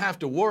I don't have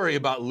to worry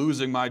about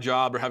losing my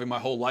job or having my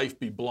whole life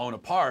be blown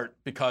apart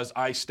because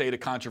I state a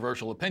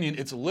controversial opinion.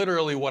 It's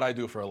literally what I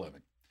do for a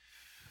living.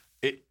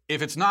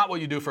 If it's not what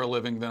you do for a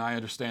living, then I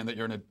understand that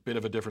you're in a bit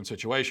of a different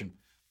situation.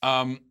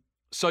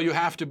 So you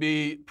have to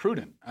be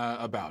prudent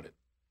about it.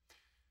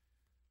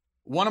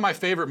 One of my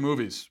favorite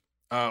movies,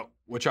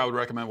 which I would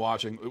recommend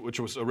watching, which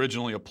was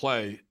originally a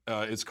play,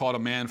 it's called A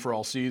Man for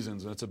All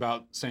Seasons, and it's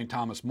about St.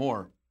 Thomas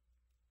More.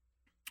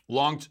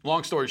 Long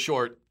story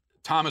short,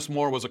 Thomas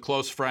More was a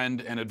close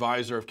friend and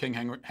advisor of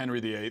King Henry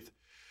VIII.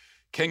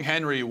 King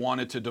Henry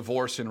wanted to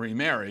divorce and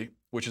remarry,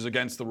 which is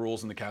against the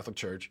rules in the Catholic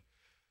Church.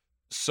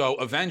 So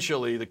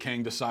eventually the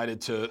king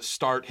decided to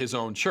start his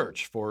own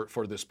church for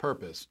this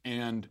purpose.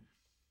 And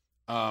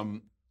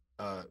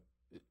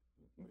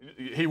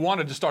he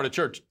wanted to start a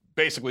church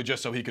basically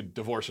just so he could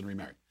divorce and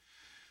remarry.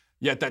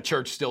 Yet that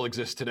church still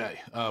exists today,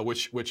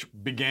 which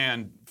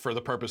began for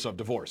the purpose of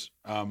divorce.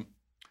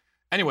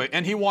 Anyway,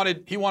 and he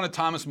wanted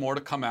Thomas More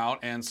to come out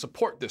and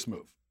support this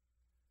move.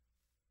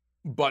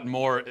 But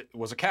More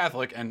was a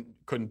Catholic and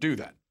couldn't do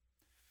that.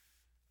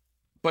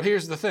 But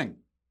here's the thing.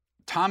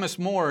 Thomas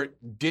More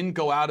didn't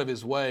go out of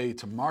his way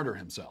to martyr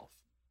himself.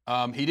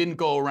 He didn't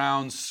go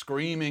around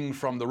screaming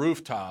from the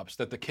rooftops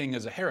that the king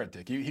is a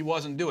heretic. He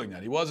wasn't doing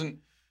that. He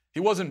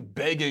wasn't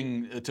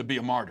begging to be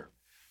a martyr.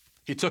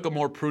 He took a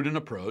more prudent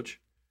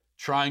approach,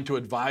 trying to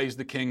advise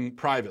the king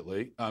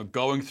privately,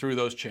 going through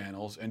those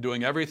channels and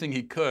doing everything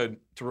he could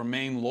to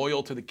remain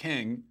loyal to the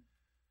king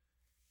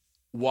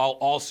while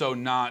also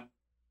not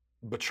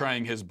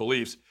betraying his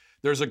beliefs.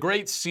 There's a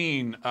great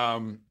scene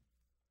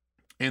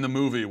in the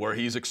movie where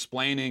he's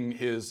explaining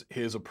his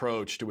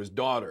approach to his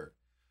daughter.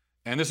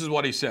 And this is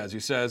what he says.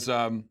 He says,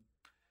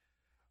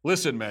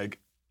 listen, Meg,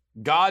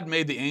 God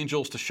made the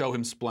angels to show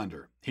him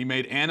splendor. He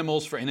made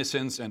animals for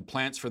innocence and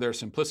plants for their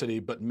simplicity,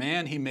 but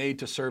man he made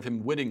to serve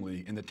him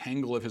wittingly in the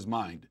tangle of his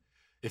mind.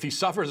 If he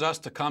suffers us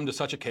to come to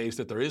such a case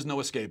that there is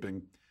no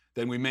escaping,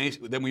 then we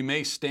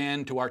may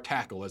stand to our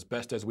tackle as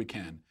best as we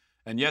can.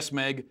 And yes,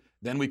 Meg,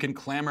 then we can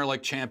clamor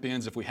like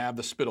champions if we have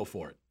the spittle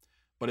for it.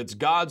 But it's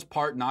God's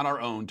part, not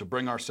our own, to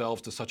bring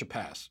ourselves to such a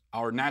pass.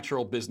 Our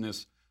natural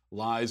business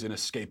lies in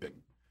escaping.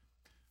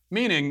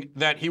 Meaning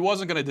that he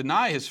wasn't going to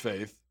deny his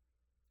faith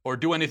or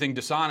do anything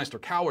dishonest or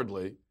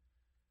cowardly,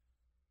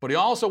 but he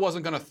also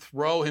wasn't going to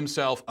throw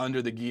himself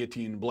under the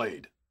guillotine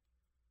blade.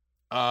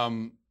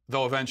 Though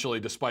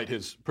eventually, despite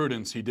his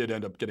prudence, he did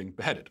end up getting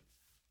beheaded,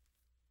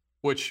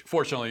 which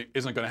fortunately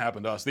isn't going to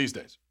happen to us these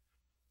days.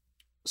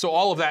 So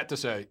all of that to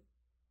say,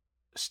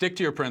 stick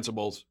to your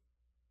principles,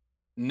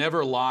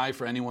 never lie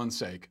for anyone's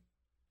sake,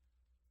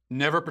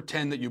 never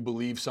pretend that you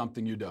believe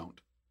something you don't.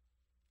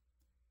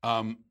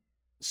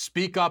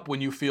 Speak up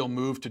when you feel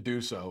moved to do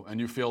so and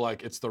you feel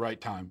like it's the right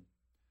time.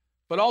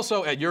 But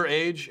also at your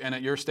age and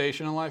at your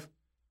station in life,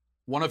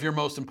 one of your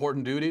most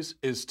important duties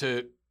is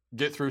to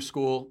get through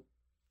school,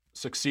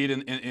 succeed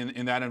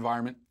in that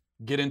environment,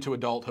 get into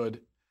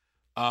adulthood.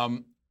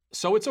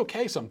 So it's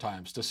okay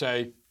sometimes to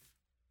say,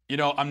 you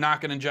know, I'm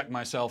not going to inject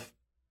myself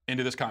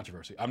into this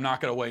controversy. I'm not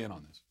going to weigh in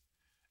on this.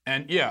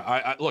 And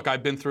yeah, look,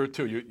 I've been through it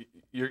too.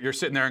 You're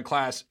sitting there in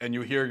class and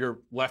you hear your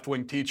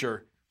left-wing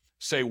teacher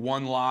say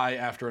one lie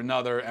after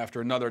another.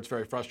 It's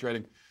very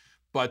frustrating.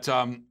 But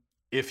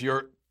if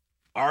you're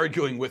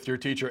arguing with your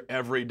teacher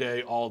every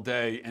day, all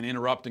day, and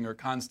interrupting her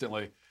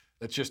constantly,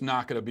 that's just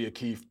not going to be a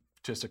key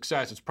to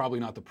success. It's probably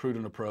not the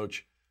prudent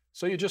approach.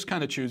 So you just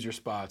kind of choose your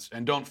spots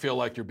and don't feel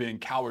like you're being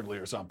cowardly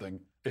or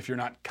something if you're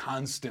not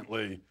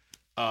constantly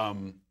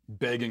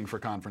begging for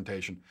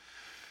confrontation.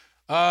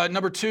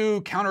 Number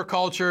 2,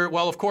 counterculture.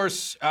 Well, of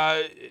course,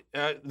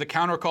 the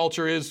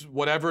counterculture is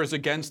whatever is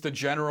against the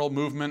general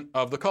movement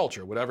of the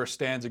culture, whatever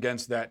stands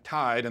against that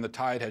tide, and the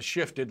tide has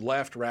shifted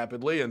left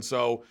rapidly, and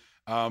so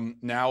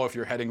now if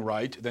you're heading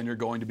right, then you're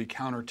going to be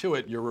counter to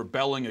it. You're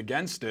rebelling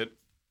against it,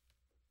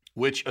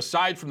 which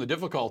aside from the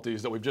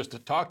difficulties that we've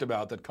just talked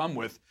about that come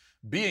with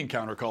being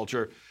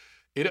counterculture,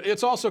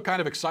 it's also kind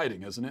of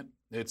exciting, isn't it?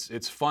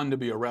 It's fun to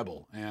be a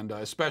rebel, and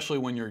especially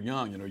when you're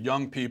young. You know,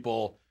 young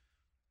people,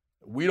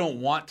 we don't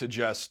want to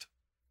just,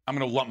 I'm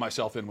going to lump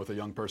myself in with a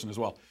young person as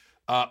well.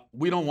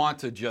 We don't want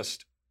to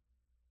just,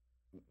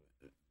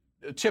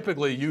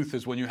 typically youth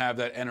is when you have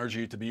that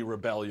energy to be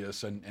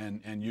rebellious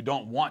and you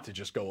don't want to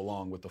just go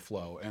along with the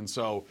flow. And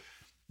so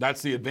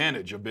that's the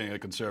advantage of being a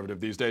conservative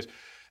these days.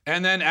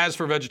 And then as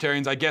for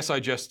vegetarians, I guess I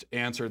just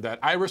answered that.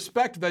 I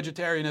respect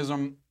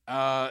vegetarianism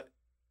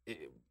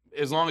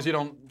as long as you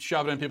don't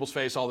shove it in people's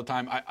face all the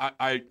time.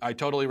 I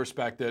totally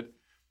respect it.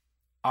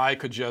 I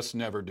could just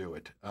never do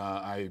it.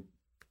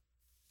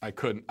 I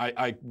couldn't.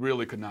 I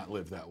really could not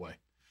live that way.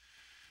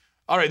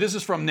 All right, this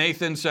is from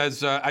Nathan.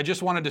 Says, I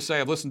just wanted to say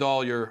I've listened to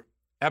all your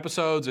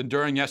episodes, and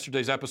during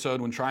yesterday's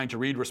episode when trying to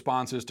read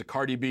responses to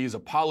Cardi B's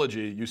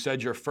apology, you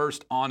said your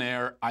first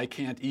on-air "I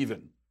can't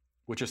even,"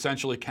 which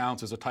essentially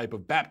counts as a type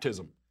of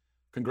baptism.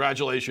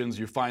 Congratulations,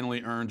 you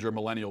finally earned your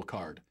millennial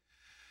card.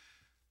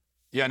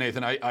 Yeah,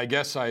 Nathan, I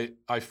guess I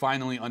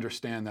finally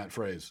understand that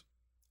phrase.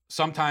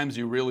 Sometimes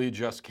you really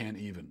just can't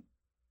even.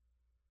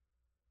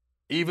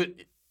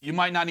 You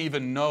might not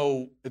even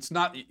know,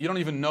 you don't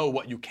even know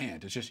what you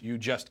can't. It's just, you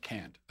just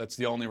can't. That's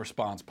the only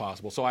response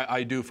possible. So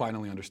I do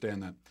finally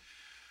understand that.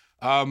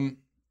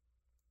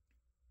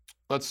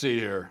 Let's see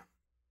here.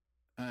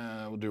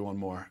 We'll do one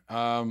more.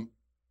 All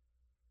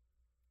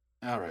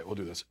right, we'll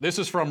do this. This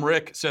is from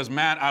Rick. Says,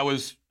 Matt, I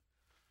was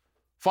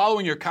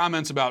following your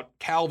comments about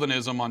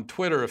Calvinism on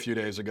Twitter a few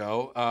days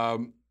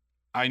ago.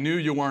 I knew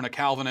you weren't a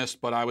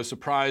Calvinist, but I was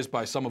surprised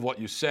by some of what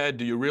you said.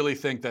 Do you really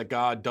think that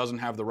God doesn't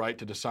have the right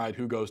to decide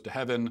who goes to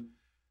heaven?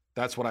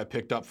 That's what I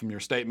picked up from your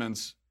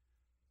statements.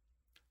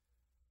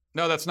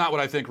 No, that's not what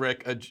I think,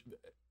 Rick.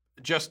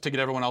 Just to get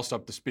everyone else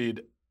up to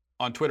speed,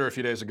 on Twitter a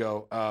few days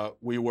ago, I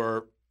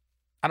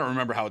don't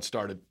remember how it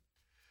started.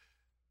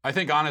 I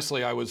think,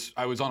 honestly, I was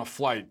on a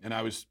flight, and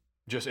I was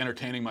just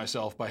entertaining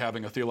myself by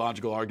having a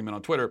theological argument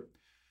on Twitter.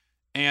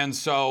 And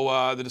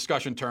so the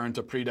discussion turned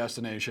to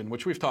predestination,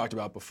 which we've talked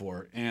about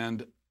before.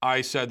 And I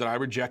said that I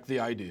reject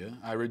the idea.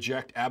 I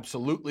reject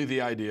absolutely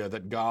the idea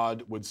that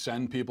God would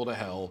send people to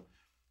hell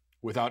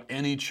without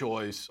any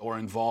choice or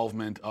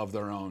involvement of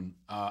their own.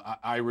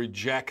 I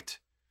reject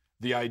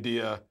the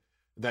idea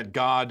that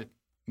God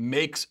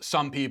makes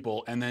some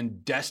people and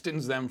then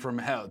destines them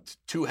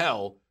to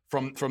hell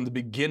from the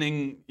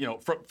beginning,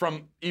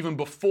 from even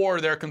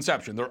before their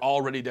conception. They're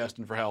already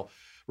destined for hell,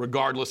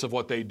 regardless of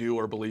what they do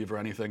or believe or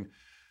anything.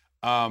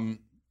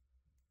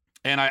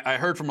 And I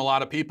heard from a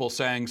lot of people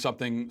saying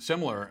something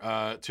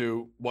similar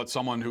to what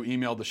someone who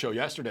emailed the show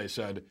yesterday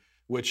said,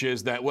 which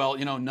is that, well,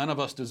 none of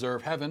us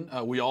deserve heaven.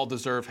 We all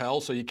deserve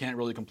hell, so you can't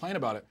really complain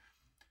about it.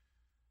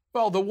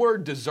 Well, the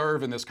word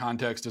deserve in this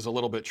context is a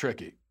little bit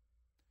tricky.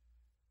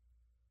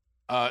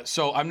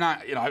 So I'm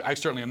not, I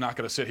certainly am not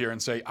going to sit here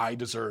and say I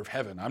deserve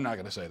heaven. I'm not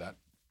going to say that.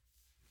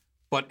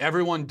 But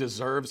everyone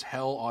deserves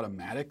hell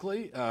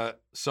automatically.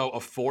 So a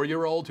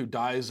 4-year-old who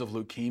dies of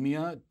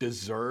leukemia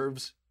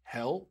deserves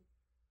hell?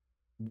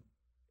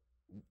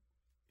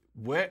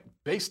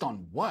 Based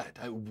on what?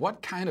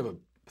 What kind of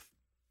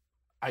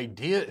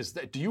idea is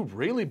that? Do you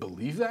really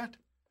believe that?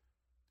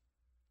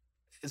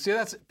 See,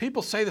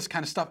 people say this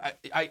kind of stuff.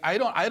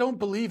 I don't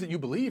believe that you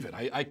believe it.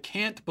 I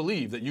can't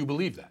believe that you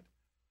believe that.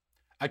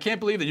 I can't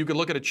believe that you could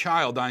look at a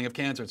child dying of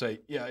cancer and say,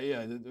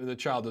 yeah, the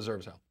child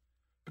deserves hell.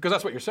 Because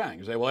that's what you're saying.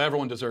 You say, well,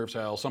 everyone deserves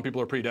hell. Some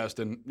people are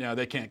predestined.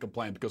 They can't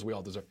complain because we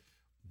all deserve.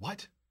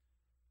 What?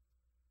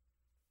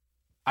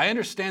 I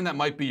understand that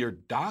might be your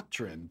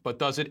doctrine, but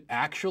does it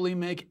actually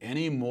make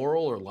any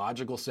moral or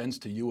logical sense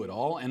to you at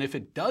all? And if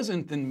it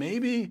doesn't, then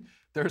maybe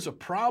there's a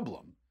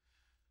problem.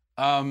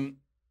 I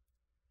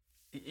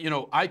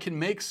can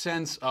make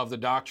sense of the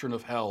doctrine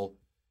of hell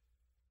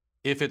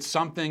if it's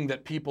something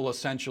that people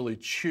essentially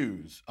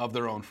choose of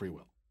their own free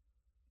will.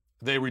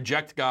 They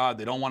reject God,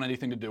 they don't want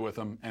anything to do with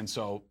him, and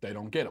so they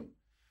don't get him.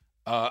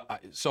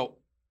 So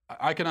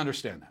I can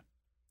understand that.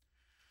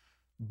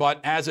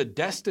 But as a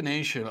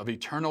destination of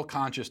eternal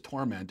conscious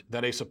torment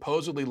that a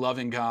supposedly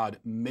loving God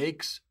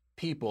makes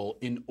people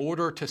in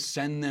order to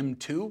send them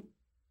to,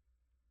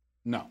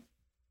 no.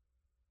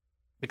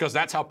 Because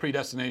that's how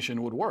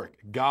predestination would work.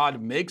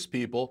 God makes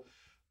people,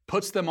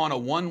 puts them on a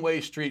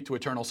one-way street to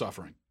eternal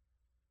suffering.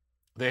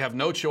 They have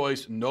no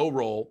choice, no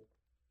role.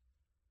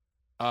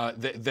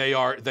 They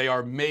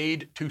are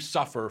made to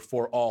suffer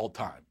for all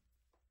time.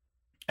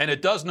 And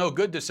it does no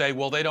good to say,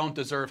 well, they don't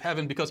deserve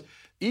heaven, because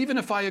even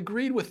if I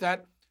agreed with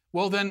that,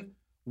 well, then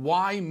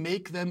why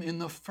make them in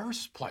the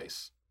first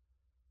place?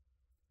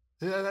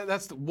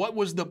 What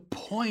was the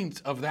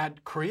point of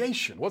that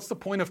creation? What's the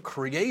point of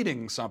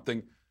creating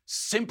something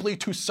simply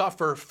to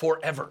suffer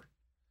forever?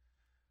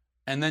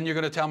 And then you're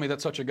going to tell me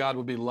that such a God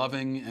would be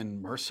loving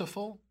and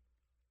merciful?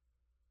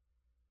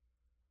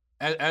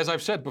 As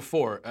I've said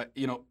before,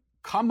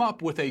 come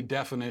up with a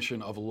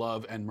definition of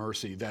love and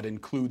mercy that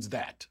includes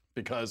that,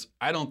 because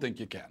I don't think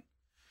you can.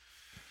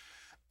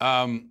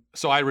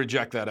 So I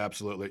reject that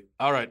absolutely.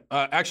 All right.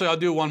 Actually, I'll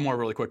do one more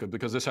really quickly,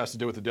 because this has to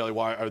do with the Daily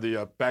Wire, or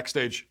the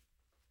backstage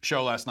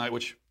show last night,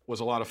 which was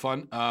a lot of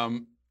fun.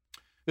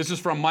 This is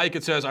from Mike.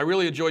 It says, I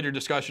really enjoyed your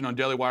discussion on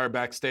Daily Wire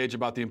Backstage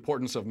about the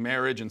importance of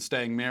marriage and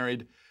staying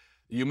married.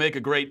 You make a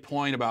great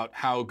point about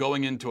how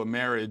going into a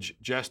marriage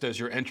just as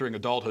you're entering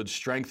adulthood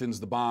strengthens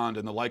the bond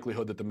and the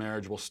likelihood that the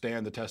marriage will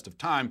stand the test of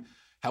time.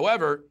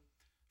 However,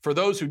 for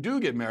those who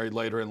do get married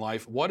later in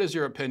life, what is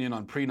your opinion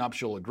on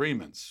prenuptial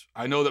agreements?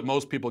 I know that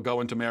most people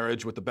go into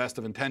marriage with the best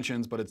of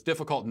intentions, but it's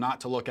difficult not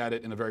to look at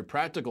it in a very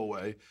practical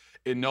way,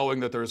 in knowing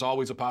that there's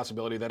always a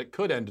possibility that it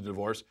could end in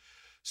divorce.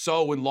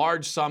 So when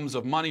large sums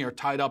of money are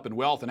tied up in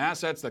wealth and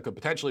assets that could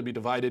potentially be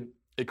divided,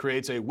 it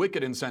creates a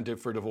wicked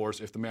incentive for divorce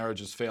if the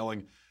marriage is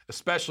failing,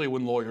 especially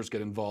when lawyers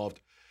get involved.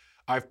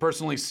 I've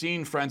personally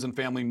seen friends and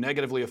family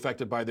negatively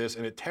affected by this,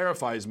 and it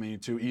terrifies me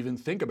to even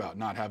think about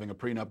not having a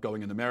prenup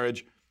going into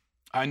marriage.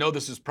 I know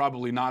this is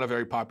probably not a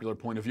very popular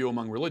point of view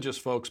among religious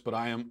folks, but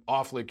I am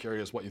awfully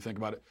curious what you think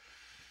about it.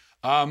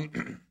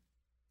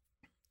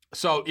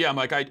 So yeah,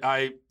 Mike,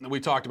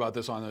 we talked about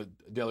this on the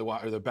Daily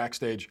Wire, or the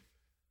backstage,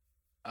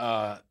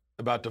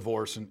 about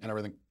divorce and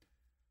everything.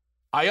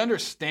 I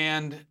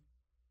understand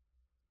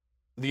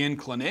the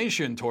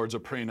inclination towards a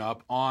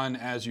prenup on,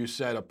 as you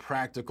said, a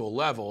practical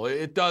level.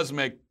 It does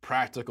make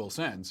practical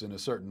sense in a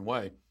certain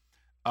way.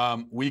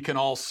 We can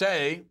all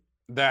say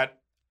that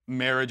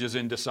marriage is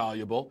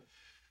indissoluble.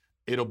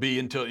 It'll be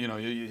until,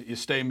 you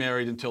stay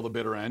married until the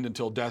bitter end,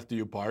 until death do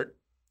you part.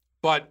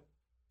 But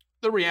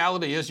the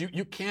reality is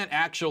you can't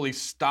actually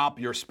stop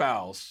your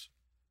spouse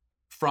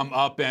from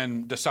up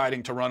and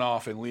deciding to run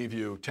off and leave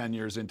you 10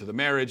 years into the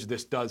marriage.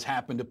 This does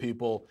happen to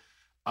people.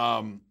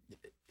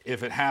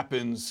 If it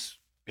happens,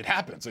 it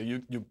happens.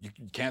 You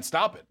can't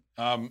stop it.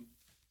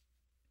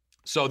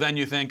 So then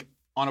you think,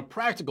 on a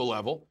practical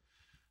level,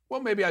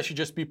 well, maybe I should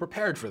just be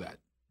prepared for that,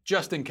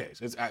 just in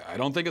case. I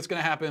don't think it's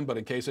going to happen, but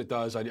in case it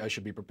does, I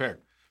should be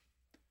prepared.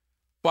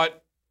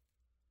 But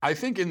I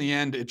think in the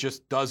end, that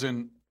just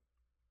doesn't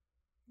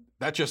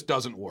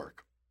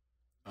work.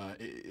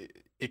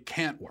 It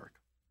can't work.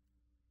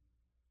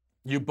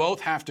 You both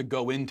have to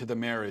go into the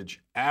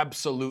marriage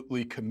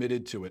absolutely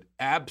committed to it,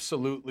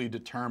 absolutely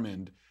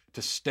determined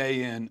to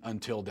stay in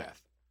until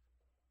death.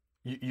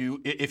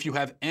 If you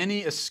have any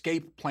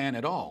escape plan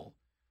at all,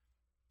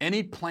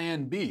 any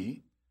plan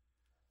B,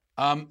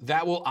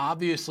 that will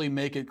obviously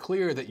make it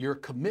clear that your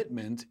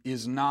commitment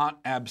is not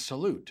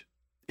absolute.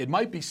 It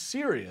might be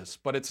serious,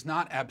 but it's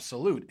not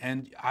absolute.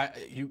 And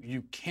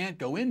you can't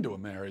go into a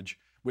marriage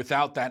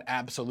without that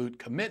absolute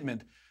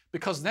commitment,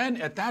 because then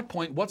at that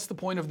point, what's the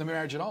point of the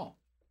marriage at all?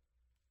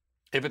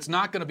 If it's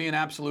not going to be an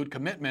absolute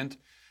commitment,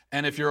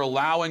 and if you're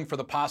allowing for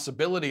the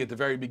possibility at the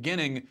very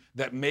beginning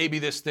that maybe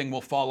this thing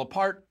will fall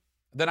apart,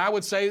 then I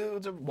would say,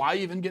 why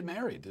even get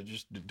married?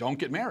 Just don't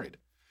get married.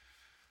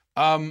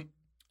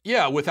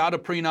 Yeah, without a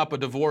prenup, a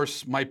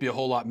divorce might be a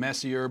whole lot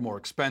messier, more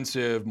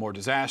expensive, more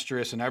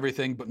disastrous and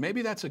everything, but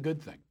maybe that's a good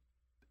thing,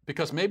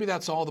 because maybe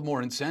that's all the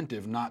more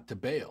incentive not to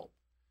bail.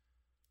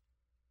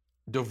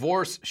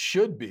 Divorce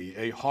should be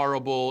a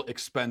horrible,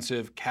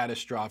 expensive,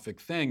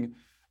 catastrophic thing,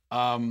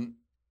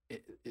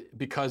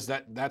 because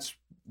that's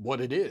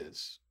what it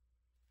is.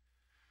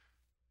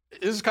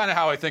 This is kind of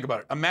how I think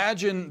about it.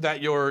 Imagine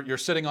that you're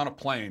sitting on a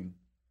plane,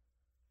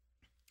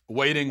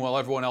 waiting while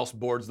everyone else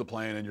boards the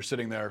plane, and you're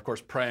sitting there, of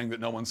course, praying that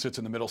no one sits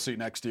in the middle seat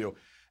next to you.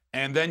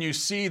 And then you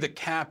see the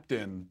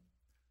captain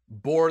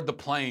board the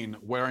plane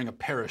wearing a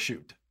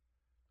parachute.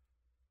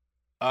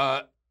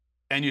 And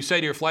you say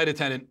to your flight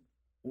attendant,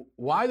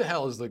 why the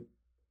hell is the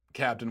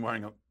captain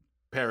wearing a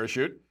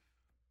parachute?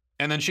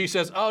 And then she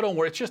says, oh, don't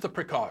worry, it's just a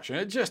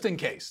precaution, just in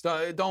case.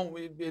 Don't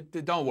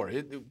worry.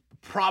 It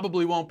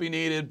probably won't be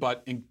needed,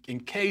 but in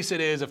case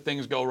it is, if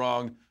things go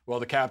wrong, well,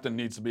 the captain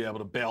needs to be able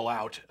to bail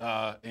out,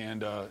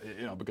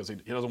 because he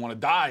doesn't want to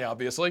die,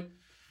 obviously.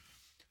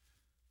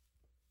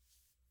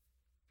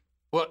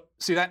 Well,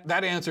 see,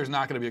 that answer is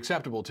not going to be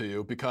acceptable to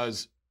you,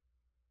 because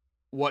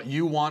what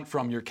you want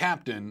from your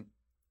captain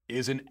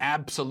is an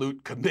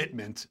absolute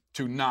commitment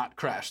to not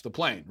crash the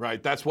plane,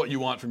 right? That's what you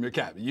want from your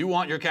captain. You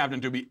want your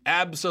captain to be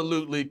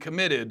absolutely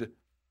committed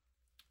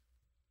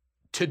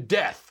to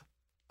death,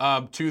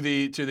 to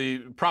the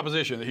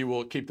proposition that he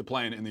will keep the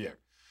plane in the air.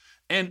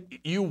 And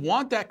you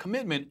want that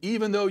commitment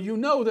even though you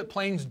know that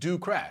planes do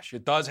crash.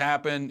 It does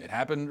happen. It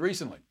happened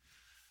recently.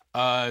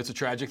 It's a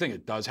tragic thing.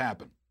 It does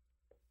happen.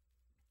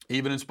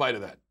 Even in spite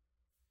of that,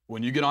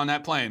 when you get on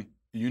that plane,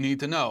 you need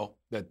to know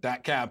that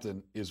that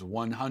captain is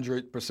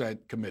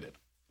 100% committed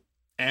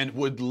and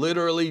would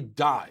literally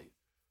die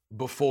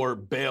before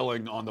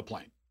bailing on the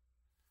plane.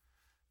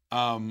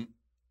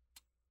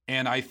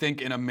 And I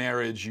think in a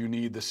marriage, you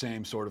need the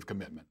same sort of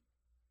commitment,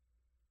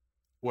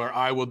 where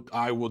I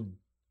would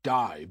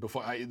die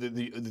before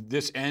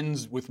this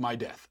ends with my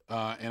death,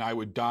 and I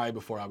would die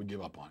before I would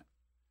give up on it.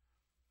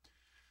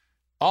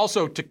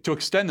 Also, to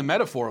extend the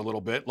metaphor a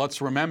little bit,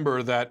 let's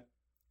remember that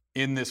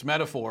in this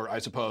metaphor, I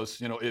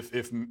suppose,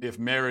 if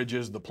marriage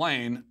is the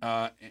plane,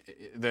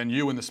 then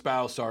you and the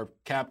spouse are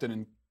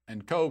captain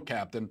and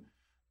co-captain.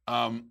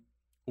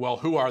 Well,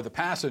 who are the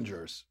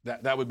passengers?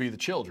 That would be the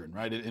children,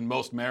 right? In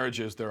most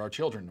marriages, there are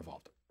children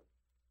involved.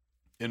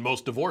 In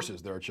most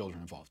divorces, there are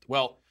children involved.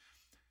 Well,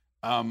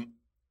 so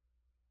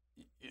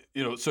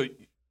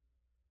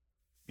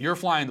you're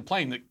flying the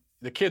plane.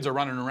 The kids are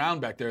running around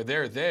back there.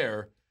 They're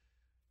there.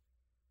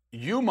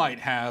 You might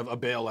have a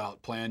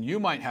bailout plan. You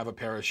might have a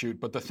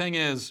parachute. But the thing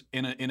is,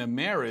 in a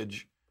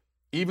marriage,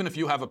 even if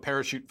you have a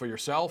parachute for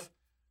yourself,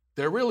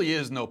 there really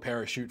is no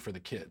parachute for the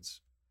kids.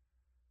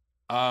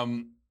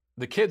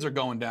 The kids are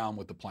going down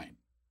with the plane.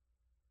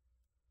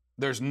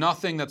 There's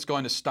nothing that's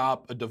going to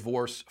stop a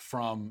divorce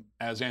from,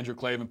 as Andrew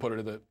Klavan put it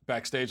at the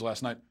backstage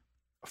last night,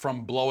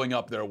 from blowing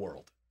up their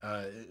world.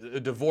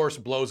 A divorce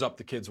blows up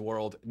the kids'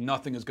 world.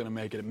 Nothing is going to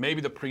make it. Maybe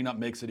the prenup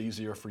makes it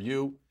easier for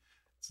you.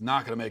 It's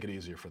not going to make it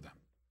easier for them.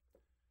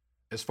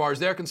 As far as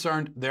they're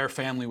concerned, their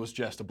family was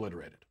just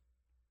obliterated.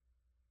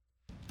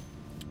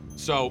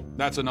 So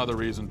that's another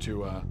reason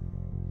to,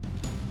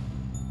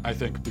 I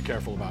think, be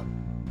careful about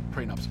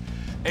prenups.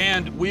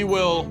 And we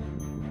will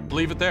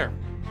leave it there.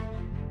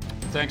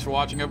 Thanks for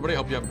watching, everybody.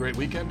 Hope you have a great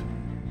weekend.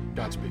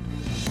 Godspeed.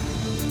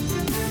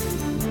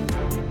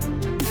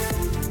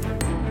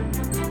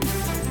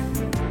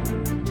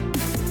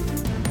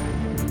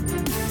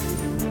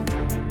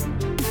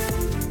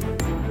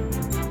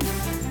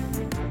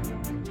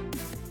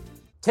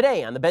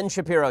 Today on The Ben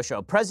Shapiro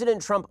Show,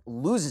 President Trump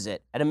loses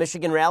it at a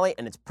Michigan rally,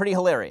 and it's pretty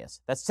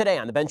hilarious. That's today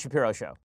on The Ben Shapiro Show.